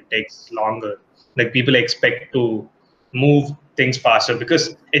 years time. It takes longer. Like, people expect to move things faster,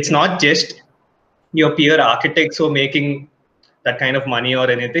 because it's not just your peer architects who are making that kind of money or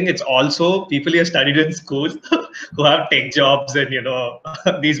anything. It's also people who studied in school who have tech jobs and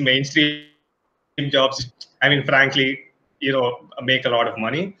these mainstream jobs. I mean, frankly, make a lot of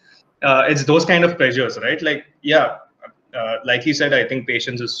money. It's those kind of pressures, right? Like, yeah, like you said, I think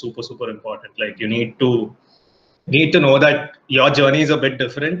patience is super important. Like, you need to know that your journey is a bit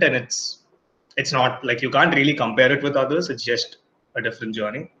different, and it's not like you can't really compare it with others. It's just a different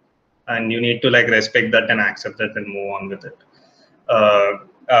journey, and you need to like respect that and accept that and move on with it.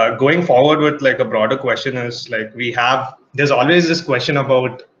 Going forward with like a broader question is like there's always this question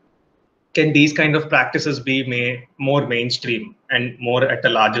about, can these kind of practices be made more mainstream and more at a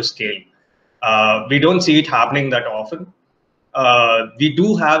larger scale? We don't see it happening that often. We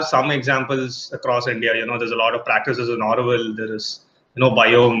do have some examples across India. There's a lot of practices in Oroville. There is,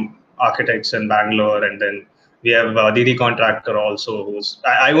 biome architects in Bangalore, and then we have Didi Contractor also, who's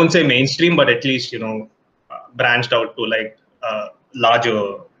I won't say mainstream, but at least branched out to like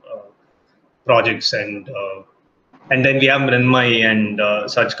larger projects, and then we have Mrinmay and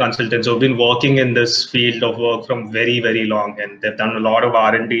such consultants who've been working in this field of work from very long, and they've done a lot of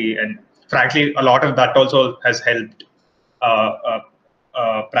R&D, and frankly, a lot of that also has helped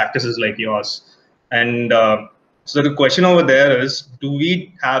practices like yours. And so the question over there is, do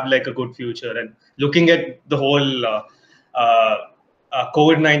we have like a good future? And looking at the whole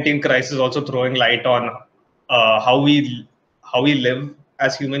COVID-19 crisis, also throwing light on how we live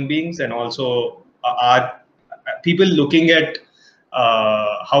as human beings, and also are people looking at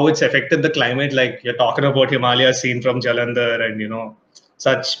how it's affected the climate. Like, you're talking about Himalayas seen from Jalandhar, and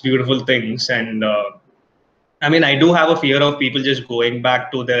such beautiful things. And I mean, I do have a fear of people just going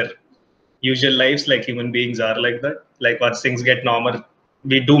back to their usual lives. Like, human beings are like that. Like, once things get normal,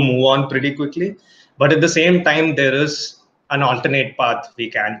 we do move on pretty quickly. But at the same time, there is an alternate path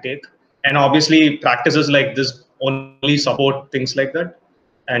we can take. And obviously, practices like this only support things like that.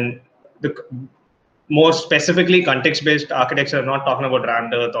 And the more specifically context-based architecture, I'm not talking about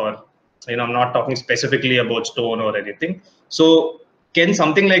rammed earth, or I'm not talking specifically about stone or anything. So can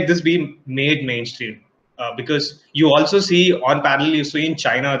something like this be made mainstream? Because you also see on parallel, you see in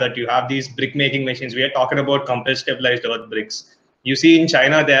China that you have these brick making machines. We are talking about compressed stabilized earth bricks. You see in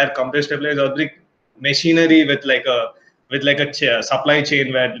China, they are compressed stabilized earth brick machinery with like a supply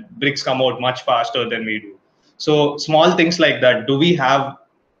chain where bricks come out much faster than we do. So small things like that. Do we have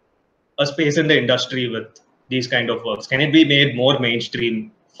a space in the industry with these kind of works? Can it be made more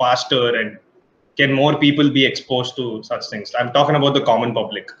mainstream, faster, and can more people be exposed to such things? I'm talking about the common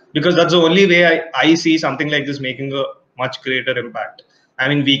public, because that's the only way I see something like this making a much greater impact. I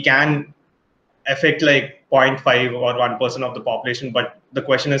mean, we can affect like 0.5 or 1% of the population, but the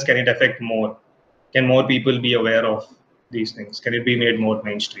question is, can it affect more? Can more people be aware of these things? Can it be made more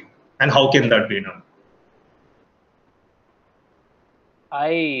mainstream? And how can that be done?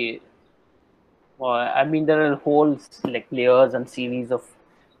 I mean, there are whole like layers and series of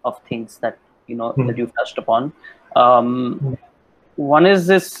things that that you've touched upon. One is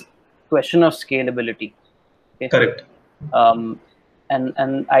this question of scalability. Okay? Correct.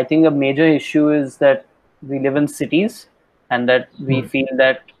 And I think a major issue is that we live in cities, and that we feel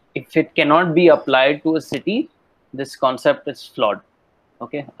that if it cannot be applied to a city, this concept is flawed.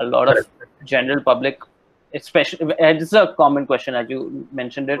 Okay, a lot of general public, especially, and this is a common question, as you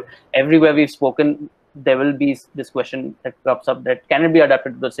mentioned it. Everywhere we've spoken, there will be this question that crops up: that can it be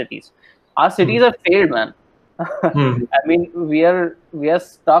adapted to the cities? Our cities have failed, man. I mean, we are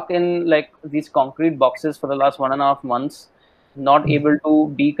stuck in like these concrete boxes for the last 1.5 months, not able to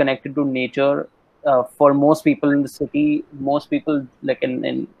be connected to nature. For most people in the city, most people like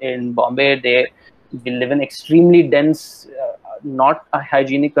in Bombay, they live in extremely dense, not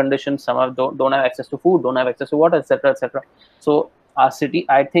hygienic conditions. Some don't have access to food, don't have access to water, etc., etc. So our city,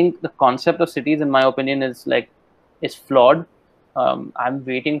 I think the concept of cities, in my opinion, is flawed. I'm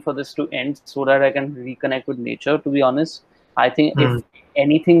waiting for this to end so that I can reconnect with nature, to be honest. I think if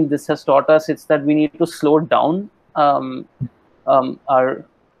anything this has taught us, it's that we need to slow down our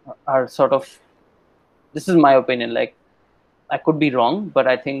sort of, this is my opinion, like I could be wrong, but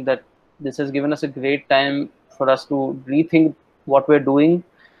I think that this has given us a great time for us to rethink what we're doing,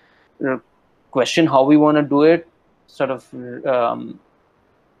 question how we want to do it, sort of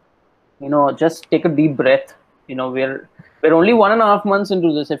just take a deep breath. We're only 1.5 months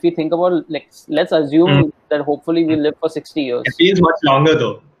into this. If you think about, like, let's assume that hopefully we live for 60 years. It feels much longer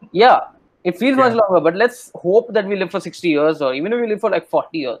though. Yeah, it feels much longer, but let's hope that we live for 60 years, or even if we live for like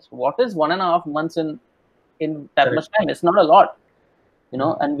 40 years. What is 1.5 months in that much time? It's not a lot,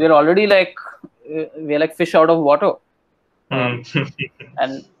 and we're already like, we're like fish out of water. And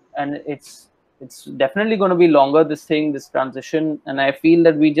it's definitely going to be longer, this transition, and I feel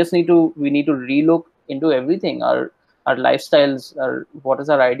that we need to relook into everything, our lifestyles, what is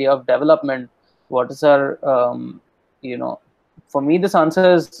our idea of development, what is our for me this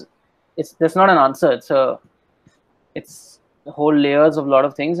answer is, there's not an answer, it's whole layers of a lot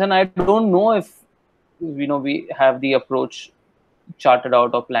of things, and I don't know if we have the approach charted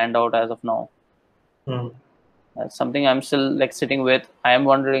out or planned out as of now. That's something I'm still like sitting with. I am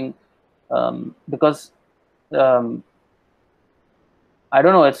wondering, because I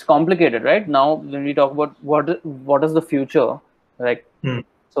don't know, it's complicated right now when we talk about what is the future, like.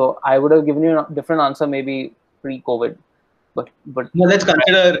 So I would have given you a different answer maybe pre-COVID, but no, let's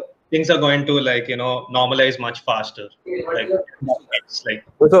consider things are going to normalize much faster.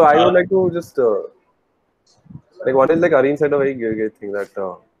 So I would like to just what is Areen said a very great thing, that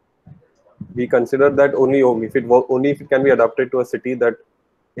we consider that only if it can be adapted to a city that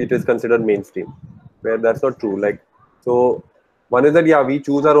it is considered mainstream, where that's not true. So one is that we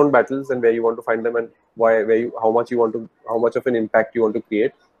choose our own battles and where you want to find them and how much of an impact you want to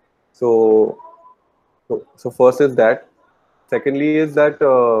create. So first is that. Secondly is that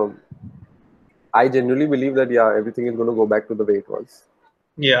I genuinely believe that everything is going to go back to the way it was.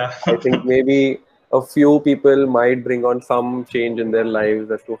 Yeah. I think maybe a few people might bring on some change in their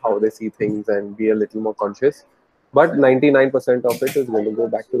lives as to how they see things and be a little more conscious. But 99% of it is going to go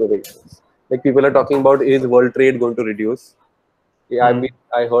back to the way it was. Like people are talking about, is world trade going to reduce?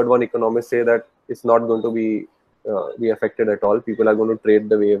 I heard one economist say that it's not going to be affected at all. People are going to trade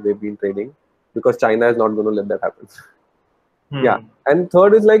the way they've been trading because China is not going to let that happen. Yeah. And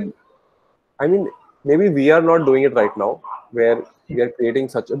third is maybe we are not doing it right now, where we are creating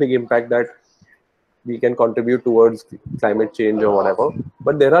such a big impact that we can contribute towards climate change or whatever.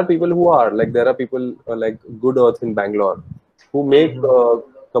 But there are people who are there are people like Good Earth in Bangalore who make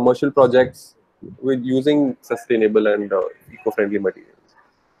commercial projects with using sustainable and eco-friendly materials.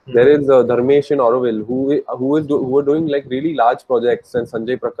 There is Dharmesh in Auroville who are doing really large projects, and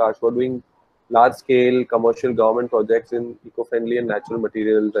Sanjay Prakash who are doing large-scale commercial government projects in eco-friendly and natural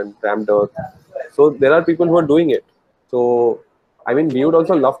materials and rammed earth. So there are people who are doing it. So I mean, we would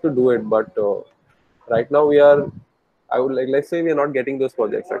also love to do it, but right now I would let's say we are not getting those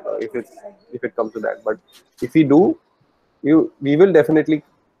projects right now, if it comes to that. But if we do, we will definitely.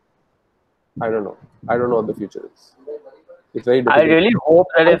 I don't know what the future is. It's very difficult. I really hope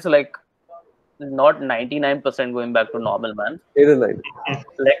that it's not 99% going back to normal, man. It is like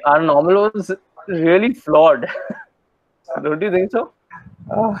our normal was really flawed. Don't you think so?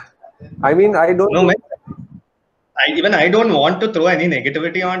 I mean, I don't know. I don't want to throw any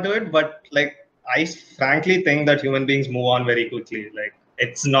negativity onto it, but I frankly think that human beings move on very quickly.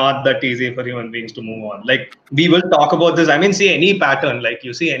 It's not that easy for human beings to move on. We will talk about this. I mean, see any pattern,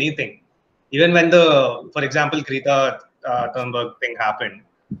 you see anything. Even when for example, Greta Thunberg thing happened,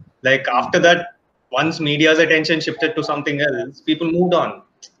 after that, once media's attention shifted to something else, people moved on.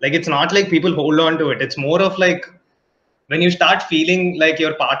 It's not like people hold on to it. It's more of when you start feeling like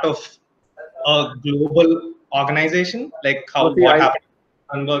you're part of a global organization, what happened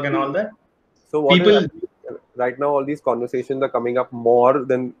to Thunberg and all that. So people right now, all these conversations are coming up more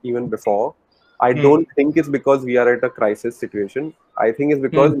than even before. I don't think it's because we are at a crisis situation. I think it's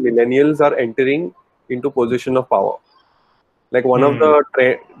because millennials are entering into position of power. One of the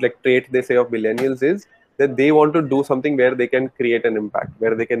traits they say of millennials is that they want to do something where they can create an impact,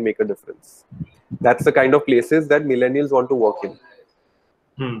 where they can make a difference. That's the kind of places that millennials want to work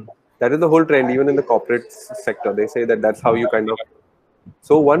in. That is the whole trend, even in the corporate sector. They say that that's how you kind of.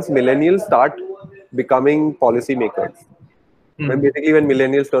 So once millennials start becoming policy makers, when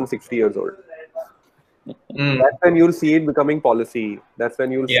millennials turn 60 years old, that's when you'll see it becoming policy. That's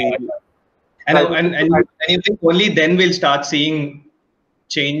when you'll see. And you think only then we'll start seeing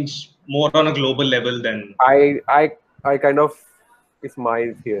change more on a global level then? I kind of, it's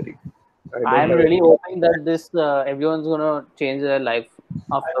my theory. I'm really hoping that this everyone's gonna change their life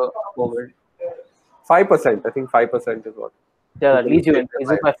after COVID. 5%, I think 5% is what. Yeah, at least you increase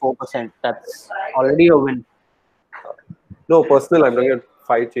it by 4%. That's already a win. No, personal, I'm talking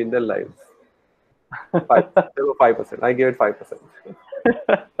about change their lives. 5%. I give it 5%.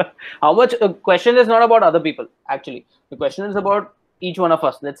 How much? The question is not about other people, actually. The question is about each one of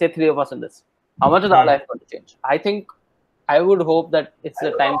us. Let's say 3 of us in this. How much is our life going to change? I think I would hope that it's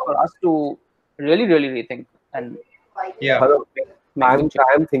the time for us to really, really rethink. And I'm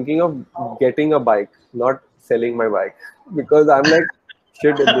thinking of getting a bike, not selling my bike, because I'm like,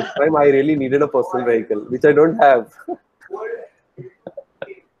 shit, at this time I really needed a personal vehicle, which I don't have.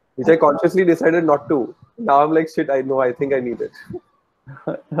 Which I consciously decided not to. Now I'm like, shit, I think I need it.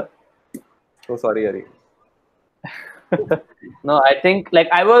 So sorry, Ari. No, I think like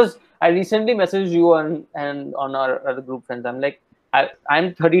I recently messaged you and on our other group friends. I'm like,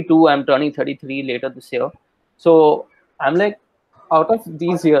 I'm 32. I'm turning 33 later this year. So I'm like, out of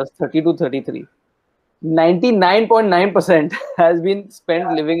these years, 30 to 33, 99.9% has been spent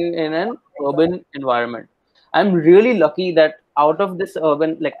living in an urban environment. I'm really lucky that out of this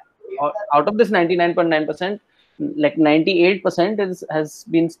urban, like out of this 99.9%, like 98% has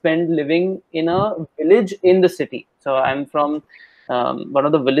been spent living in a village in the city. So I'm from one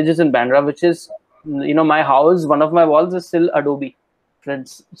of the villages in Bandra, which is, my house, one of my walls is still adobe.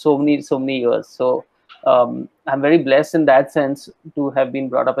 It's so many years. So I'm very blessed in that sense to have been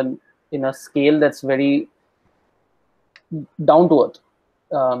brought up in a scale that's very down to earth.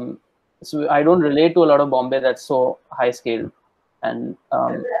 So I don't relate to a lot of Bombay that's so high scale. And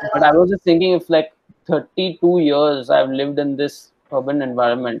but I was just thinking, if like 32 years I've lived in this urban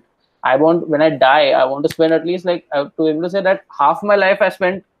environment, when I die, I want to spend at least like to be able to say that half my life I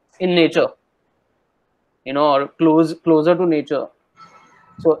spent in nature, or closer to nature.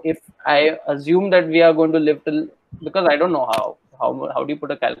 So if I assume that we are going to live till, because I don't know how do you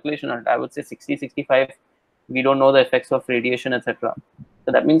put a calculation on it? I would say 60, 65. We don't know the effects of radiation, etc.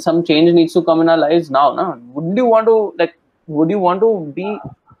 So that means some change needs to come in our lives now. No? Would you want to be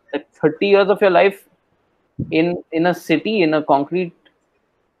like 30 years of your life in a city, in a concrete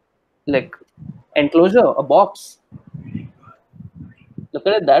like enclosure, a box? Look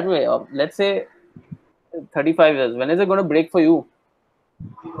at it that way. Or let's say 35 years. When is it going to break for you?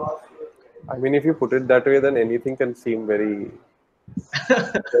 I mean, if you put it that way, then anything can seem very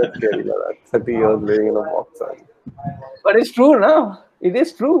scary. Like that. 30 years living in a box. But it's true, no? It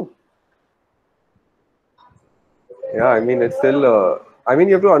is true. Yeah, I mean, it's still. I mean,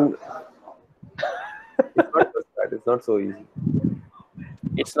 you have to. It's not just that. It's not so easy.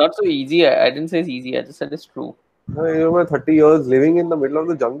 It's not so easy. I didn't say it's easy. I just said it's true. No, you know, 30 years living in the middle of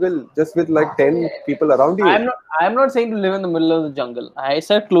the jungle, just with like 10 people around you. I'm not saying to live in the middle of the jungle. I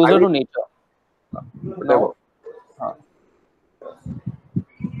said closer to nature. Whatever. No.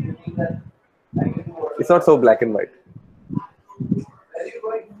 It's not so black and white.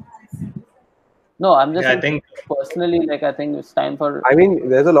 No, I'm just I think personally, like, I think it's time for. I mean,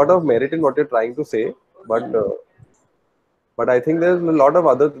 there's a lot of merit in what you're trying to say, but I think there's a lot of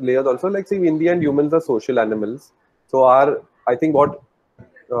other layers also. Like, see, in the end, humans are social animals. So I think what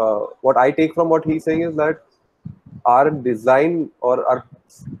I take from what he's saying is that our design or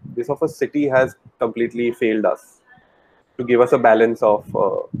this of a city has completely failed us to give us a balance of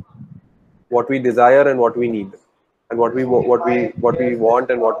what we desire and what we need, and what we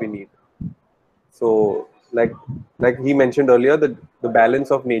want and what we need. So like he mentioned earlier, the balance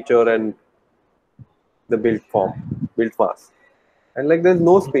of nature and the built mass, and like there's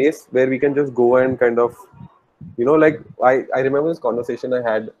no space where we can just go and kind of, like I remember this conversation I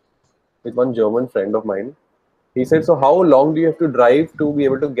had with one German friend of mine. He said, so how long do you have to drive to be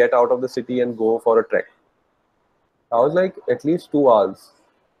able to get out of the city and go for a trek? I was like, at least 2 hours.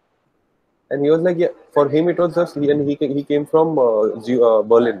 And he was like, yeah, for him it was just, he came from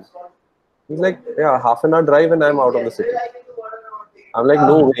Berlin. He's like, yeah, half an hour drive and I'm out of the city. I'm like,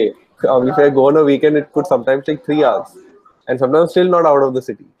 no way. If I go on a weekend, it could sometimes take 3 hours. And sometimes still not out of the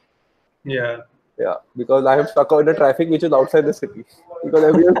city. Yeah. Yeah, because I am stuck in the traffic which is outside the city. Because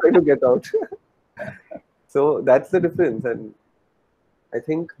everyone's trying to get out. So that's the difference. And I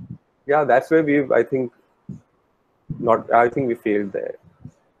think, yeah, that's where I think we failed there.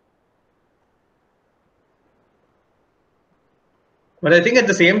 But I think at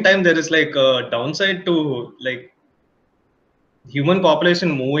the same time, there is like a downside to like human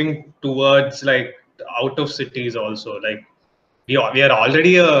population moving towards like out of cities also. Like we are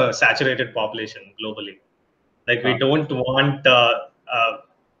already a saturated population globally. Like we don't want,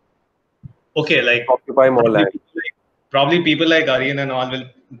 okay, like occupy more land. Probably people like Areen and all will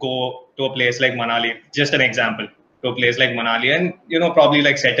go to a place like Manali, just an example, to a place like Manali and, probably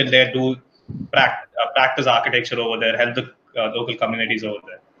like settle there, do practice architecture over there, help the local communities over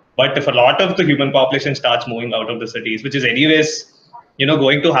there. But if a lot of the human population starts moving out of the cities, which is anyways,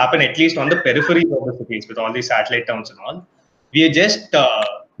 going to happen at least on the periphery of the cities with all these satellite towns and all, we are just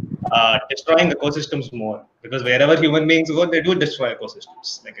destroying ecosystems more, because wherever human beings go, they do destroy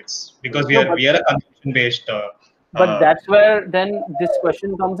ecosystems. Like it's because we are a consumption based. But that's where then this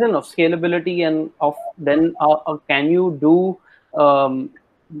question comes in of scalability and of then can you do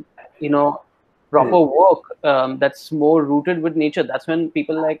proper work that's more rooted with nature? That's when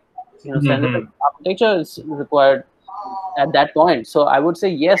people like standard architecture is required at that point. So I would say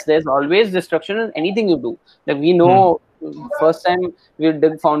yes, there's always destruction in anything you do. Like we know first time we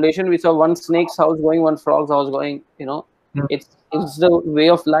did foundation, we saw one snake's house going, one frog's house going. It's the way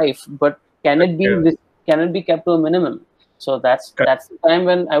of life, but can it be can it be kept to a minimum? So that's the time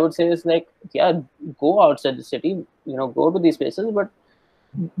when I would say is like, yeah, go outside the city, go to these places, but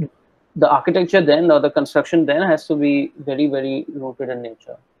the architecture then or the construction then has to be very, very rooted in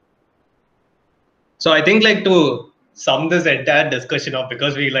nature. So I think like to sum this entire discussion up,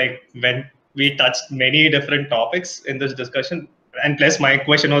 because we touched many different topics in this discussion, and plus my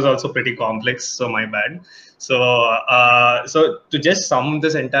question was also pretty complex, so my bad. So to just sum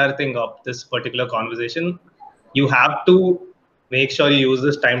this entire thing up, this particular conversation, you have to make sure you use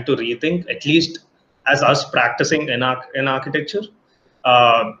this time to rethink, at least as us practicing in architecture.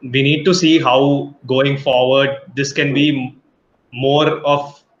 We need to see how going forward this can be more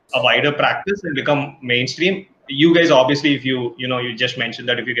of a wider practice and become mainstream. You guys, obviously, if you just mentioned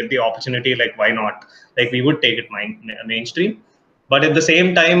that if you get the opportunity, like why not? Like we would take it mainstream. But at the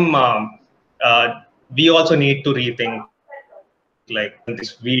same time, we also need to rethink like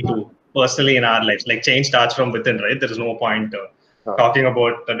this we do personally in our lives. Like change starts from within, right? There is no point talking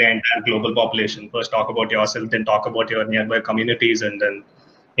about the entire global population. First, talk about yourself, then talk about your nearby communities, and then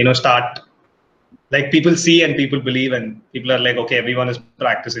start. Like people see and people believe, and people are like, okay, everyone is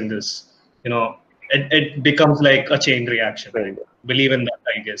practicing this. It becomes like a chain reaction. Right? Believe in that,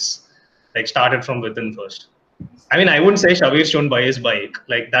 I guess. Like started from within first. I mean, I wouldn't say Shaveer shouldn't buy his bike.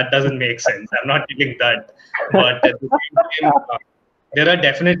 Like that doesn't make sense. I'm not telling that, but at the same time, there are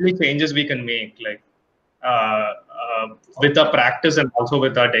definitely changes we can make, like with our practice and also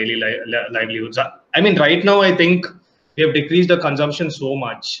with our daily livelihoods. I mean, right now, I think we have decreased the consumption so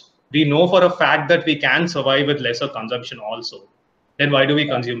much. We know for a fact that we can survive with lesser consumption also. Then why do we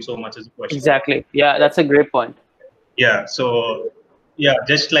consume so much is the question. Exactly. Yeah, that's a great point. Yeah. So, yeah,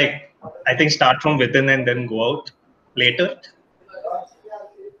 just like I think start from within and then go out later.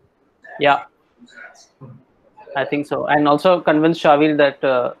 Yeah, I think so. And also convince Shavil that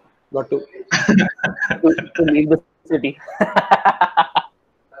not to leave the city.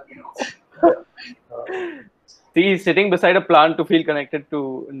 See, he's sitting beside a plant to feel connected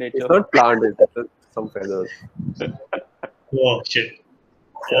to nature. It's not plant, it's some feathers. Oh, shit.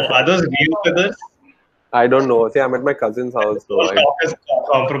 Oh, are those real feathers? I don't know. See, I'm at my cousin's house. So talk is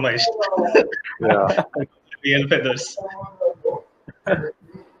compromised. Yeah. Real feathers.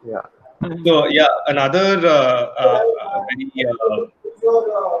 Yeah. So, yeah, another very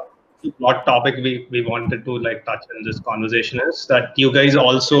hot topic we wanted to like touch in this conversation is that you guys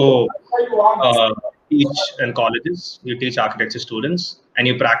also teach in colleges. You teach architecture students and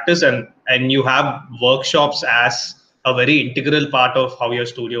you practice and you have workshops as a very integral part of how your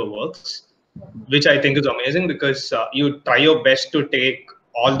studio works, which I think is amazing because you try your best to take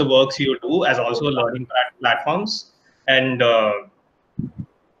all the works you do as also learning platforms, and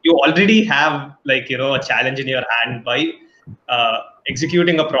you already have like a challenge in your hand by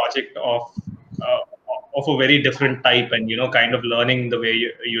executing a project of a very different type, and kind of learning the way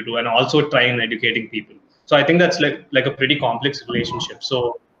you do, and also trying and educating people. So I think that's like a pretty complex relationship.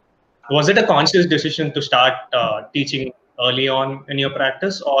 So was it a conscious decision to start teaching early on in your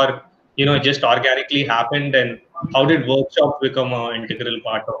practice, or it just organically happened? And how did workshops become an integral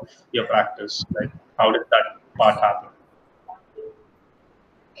part of your practice? Like how did that part happen?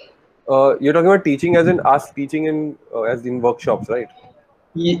 You're talking about teaching as in us teaching in as in workshops, right?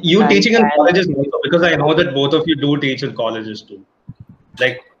 You teaching in colleges also, because I know that both of you do teach in colleges too.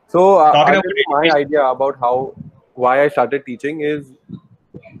 Like so, talking about my idea about why I started teaching is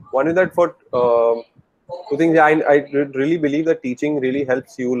one is that for two things. I really believe that teaching really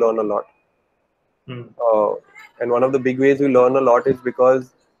helps you learn a lot. And one of the big ways you learn a lot is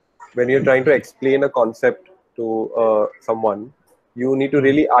because when you're trying to explain a concept to someone, you need to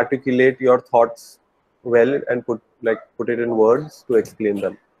really articulate your thoughts well and put it in words to explain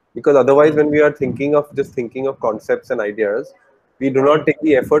them. Because otherwise, when we are thinking of concepts and ideas, we do not take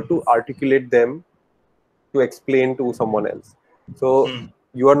the effort to articulate them to explain to someone else. So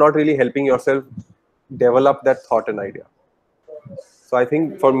you are not really helping yourself develop that thought and idea. So I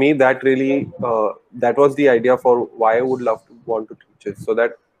think for me that really that was the idea for why I would want to teach it, so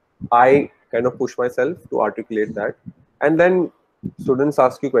that I kind of push myself to articulate that. And then students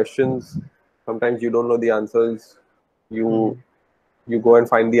ask you questions. Sometimes you don't know the answers. You go and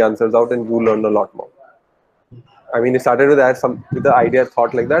find the answers out, and you learn a lot more. I mean, it started with the idea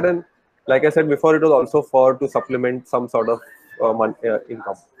thought like that, and like I said before, it was also to supplement some sort of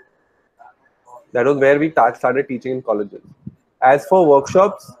income. That was where we started teaching in colleges. As for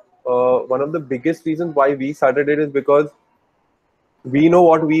workshops, one of the biggest reasons why we started it is because we know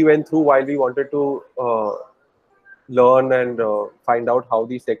what we went through while we wanted to learn and find out how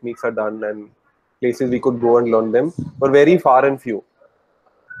these techniques are done and places we could go and learn them were very far and few.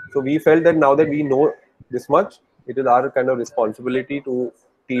 So we felt that now that we know this much, it is our kind of responsibility to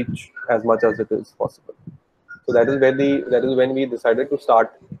teach as much as it is possible. So that is when we decided to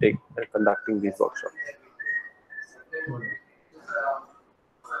start conducting these workshops.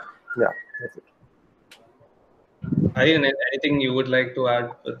 Yeah, that's it. Areen, anything you would like to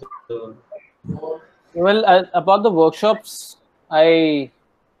add with the... Well, about the workshops, I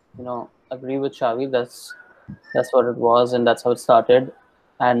agree with Shavi. That's what it was, and that's how it started.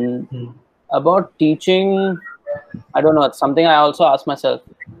 And about teaching, I don't know. It's something I also ask myself.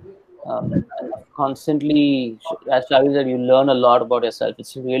 And constantly, as Shavi said, you learn a lot about yourself.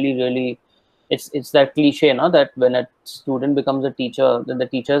 It's really, really, it's that cliche, no? That when a student becomes a teacher, then the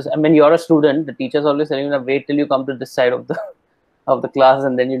teachers, and when you're a student, the teachers always telling you, wait till you come to this side of the class,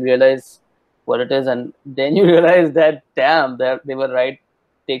 and then you realize what it is, and then you realize that damn, that they were right.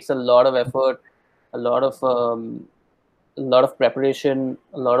 Takes a lot of effort, a lot of preparation,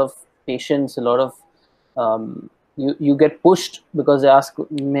 a lot of patience, a lot of you get pushed because they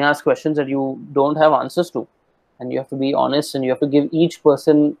may ask questions that you don't have answers to, and you have to be honest, and you have to give each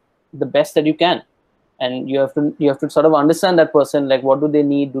person the best that you can, and you have to sort of understand that person, like what do they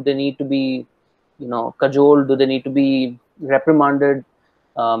need? Do they need to be cajoled? Do they need to be reprimanded?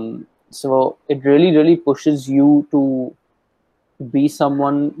 So it really, really pushes you to be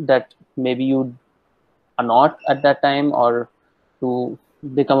someone that maybe you are not at that time, or to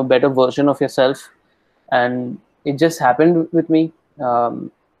become a better version of yourself. And it just happened with me.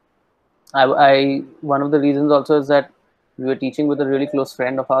 I one of the reasons also is that we were teaching with a really close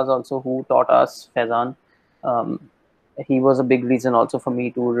friend of ours also, who taught us, Faizan. He was a big reason also for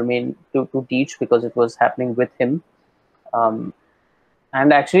me to remain to teach, because it was happening with him. And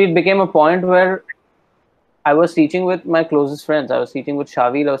actually it became a point where I was teaching with my closest friends. I was teaching with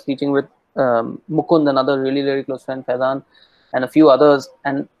Shavir, I was teaching with Mukund, another really, really close friend, Faizan, and a few others.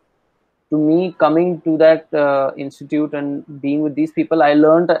 And to me, coming to that institute and being with these people, I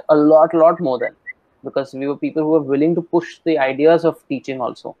learned a lot more then, because we were people who were willing to push the ideas of teaching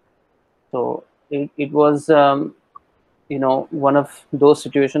also. So it was, one of those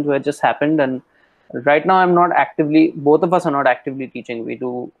situations where it just happened. And right now I'm not actively, both of us are not actively teaching. We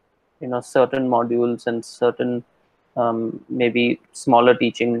do, certain modules and certain maybe smaller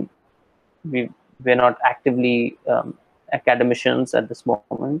teaching. We're not actively academicians at this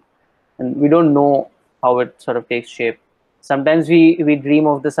moment, and we don't know how it sort of takes shape. Sometimes we dream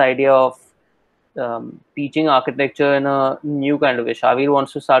of this idea of teaching architecture in a new kind of way. Shavir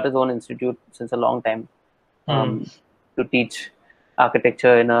wants to start his own institute since a long time, to teach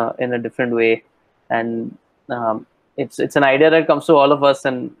architecture in a different way. And it's an idea that comes to all of us.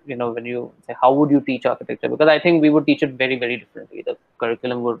 And when you say how would you teach architecture, because I think we would teach it very, very differently. The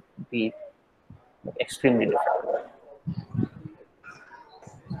curriculum would be extremely different.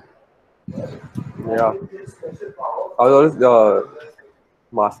 Yeah. I was always the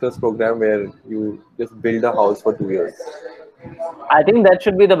master's program where you just build a house for 2 years. I think that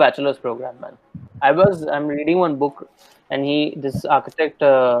should be the bachelor's program, man. I'm reading one book, and this architect,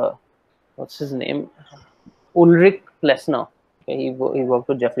 what's his name? Ulrich Plessner. Okay, he worked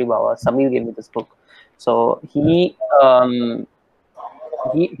with Jeffrey Bauer. Samir gave me this book. So his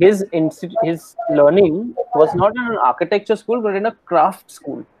learning was not in an architecture school, but in a craft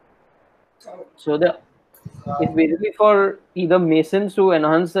school. So it's basically for either masons to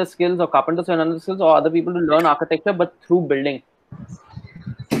enhance their skills, or carpenters to enhance their skills, or other people to learn architecture, but through building.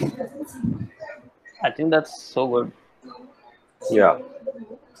 I think that's so good. Yeah.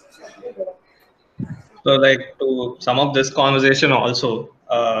 So, like, to sum up this conversation also,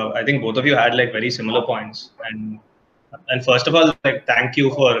 I think both of you had like very similar points. And first of all, like, thank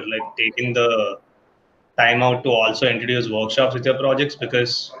you for like taking the time out to also introduce workshops with your projects,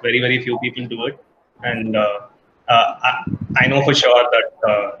 because very, very few people do it. And I know for sure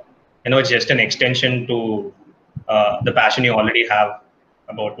that it's just an extension to the passion you already have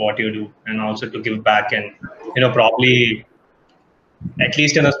about what you do, and also to give back and probably, at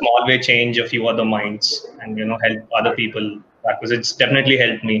least in a small way, change a few other minds, and help other people, because it's definitely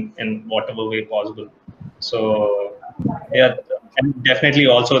helped me in whatever way possible. So yeah, and definitely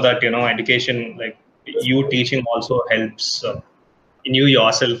also that education, like you teaching, also helps in you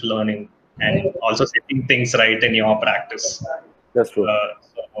yourself learning, and also setting things right in your practice. That's true.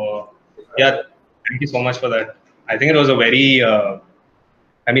 So yeah, thank you so much for that. I think it was a very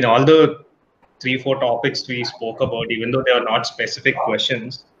all the 3-4 topics we spoke about, even though they were not specific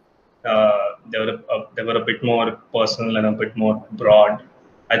questions, they were a bit more personal and a bit more broad.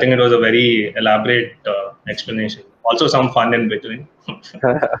 I think it was a very elaborate explanation. also some fun in between.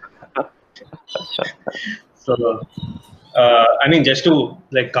 So, I mean, just to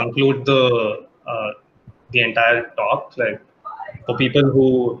like conclude the entire talk, like for people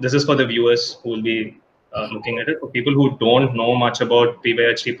who, this is for the viewers who will be looking at it. For people who don't know much about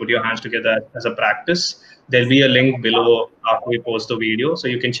PYHT, put your hands together as a practice. There'll be a link below after we post the video, so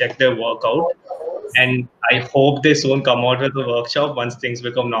you can check their work out. And I hope they soon come out with the workshop once things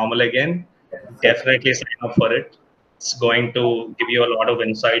become normal again. Definitely sign up for it. It's going to give you a lot of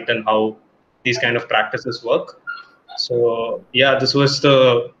insight on how these kind of practices work. So yeah, this was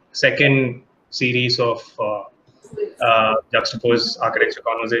the second series of Jxtapose architecture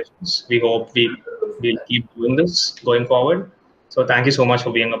conversations. We hope we'll keep doing this going forward. So thank you so much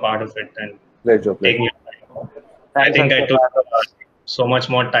for being a part of it and Great job. taking your time. I Thanks, think I Akshay. took so much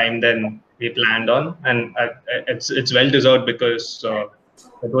more time than we planned on, and it's well deserved because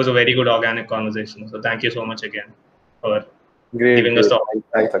it was a very good organic conversation. So thank you so much again for Great. giving us the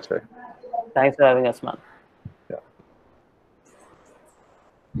Thanks, Akshay. Thanks for having us, man.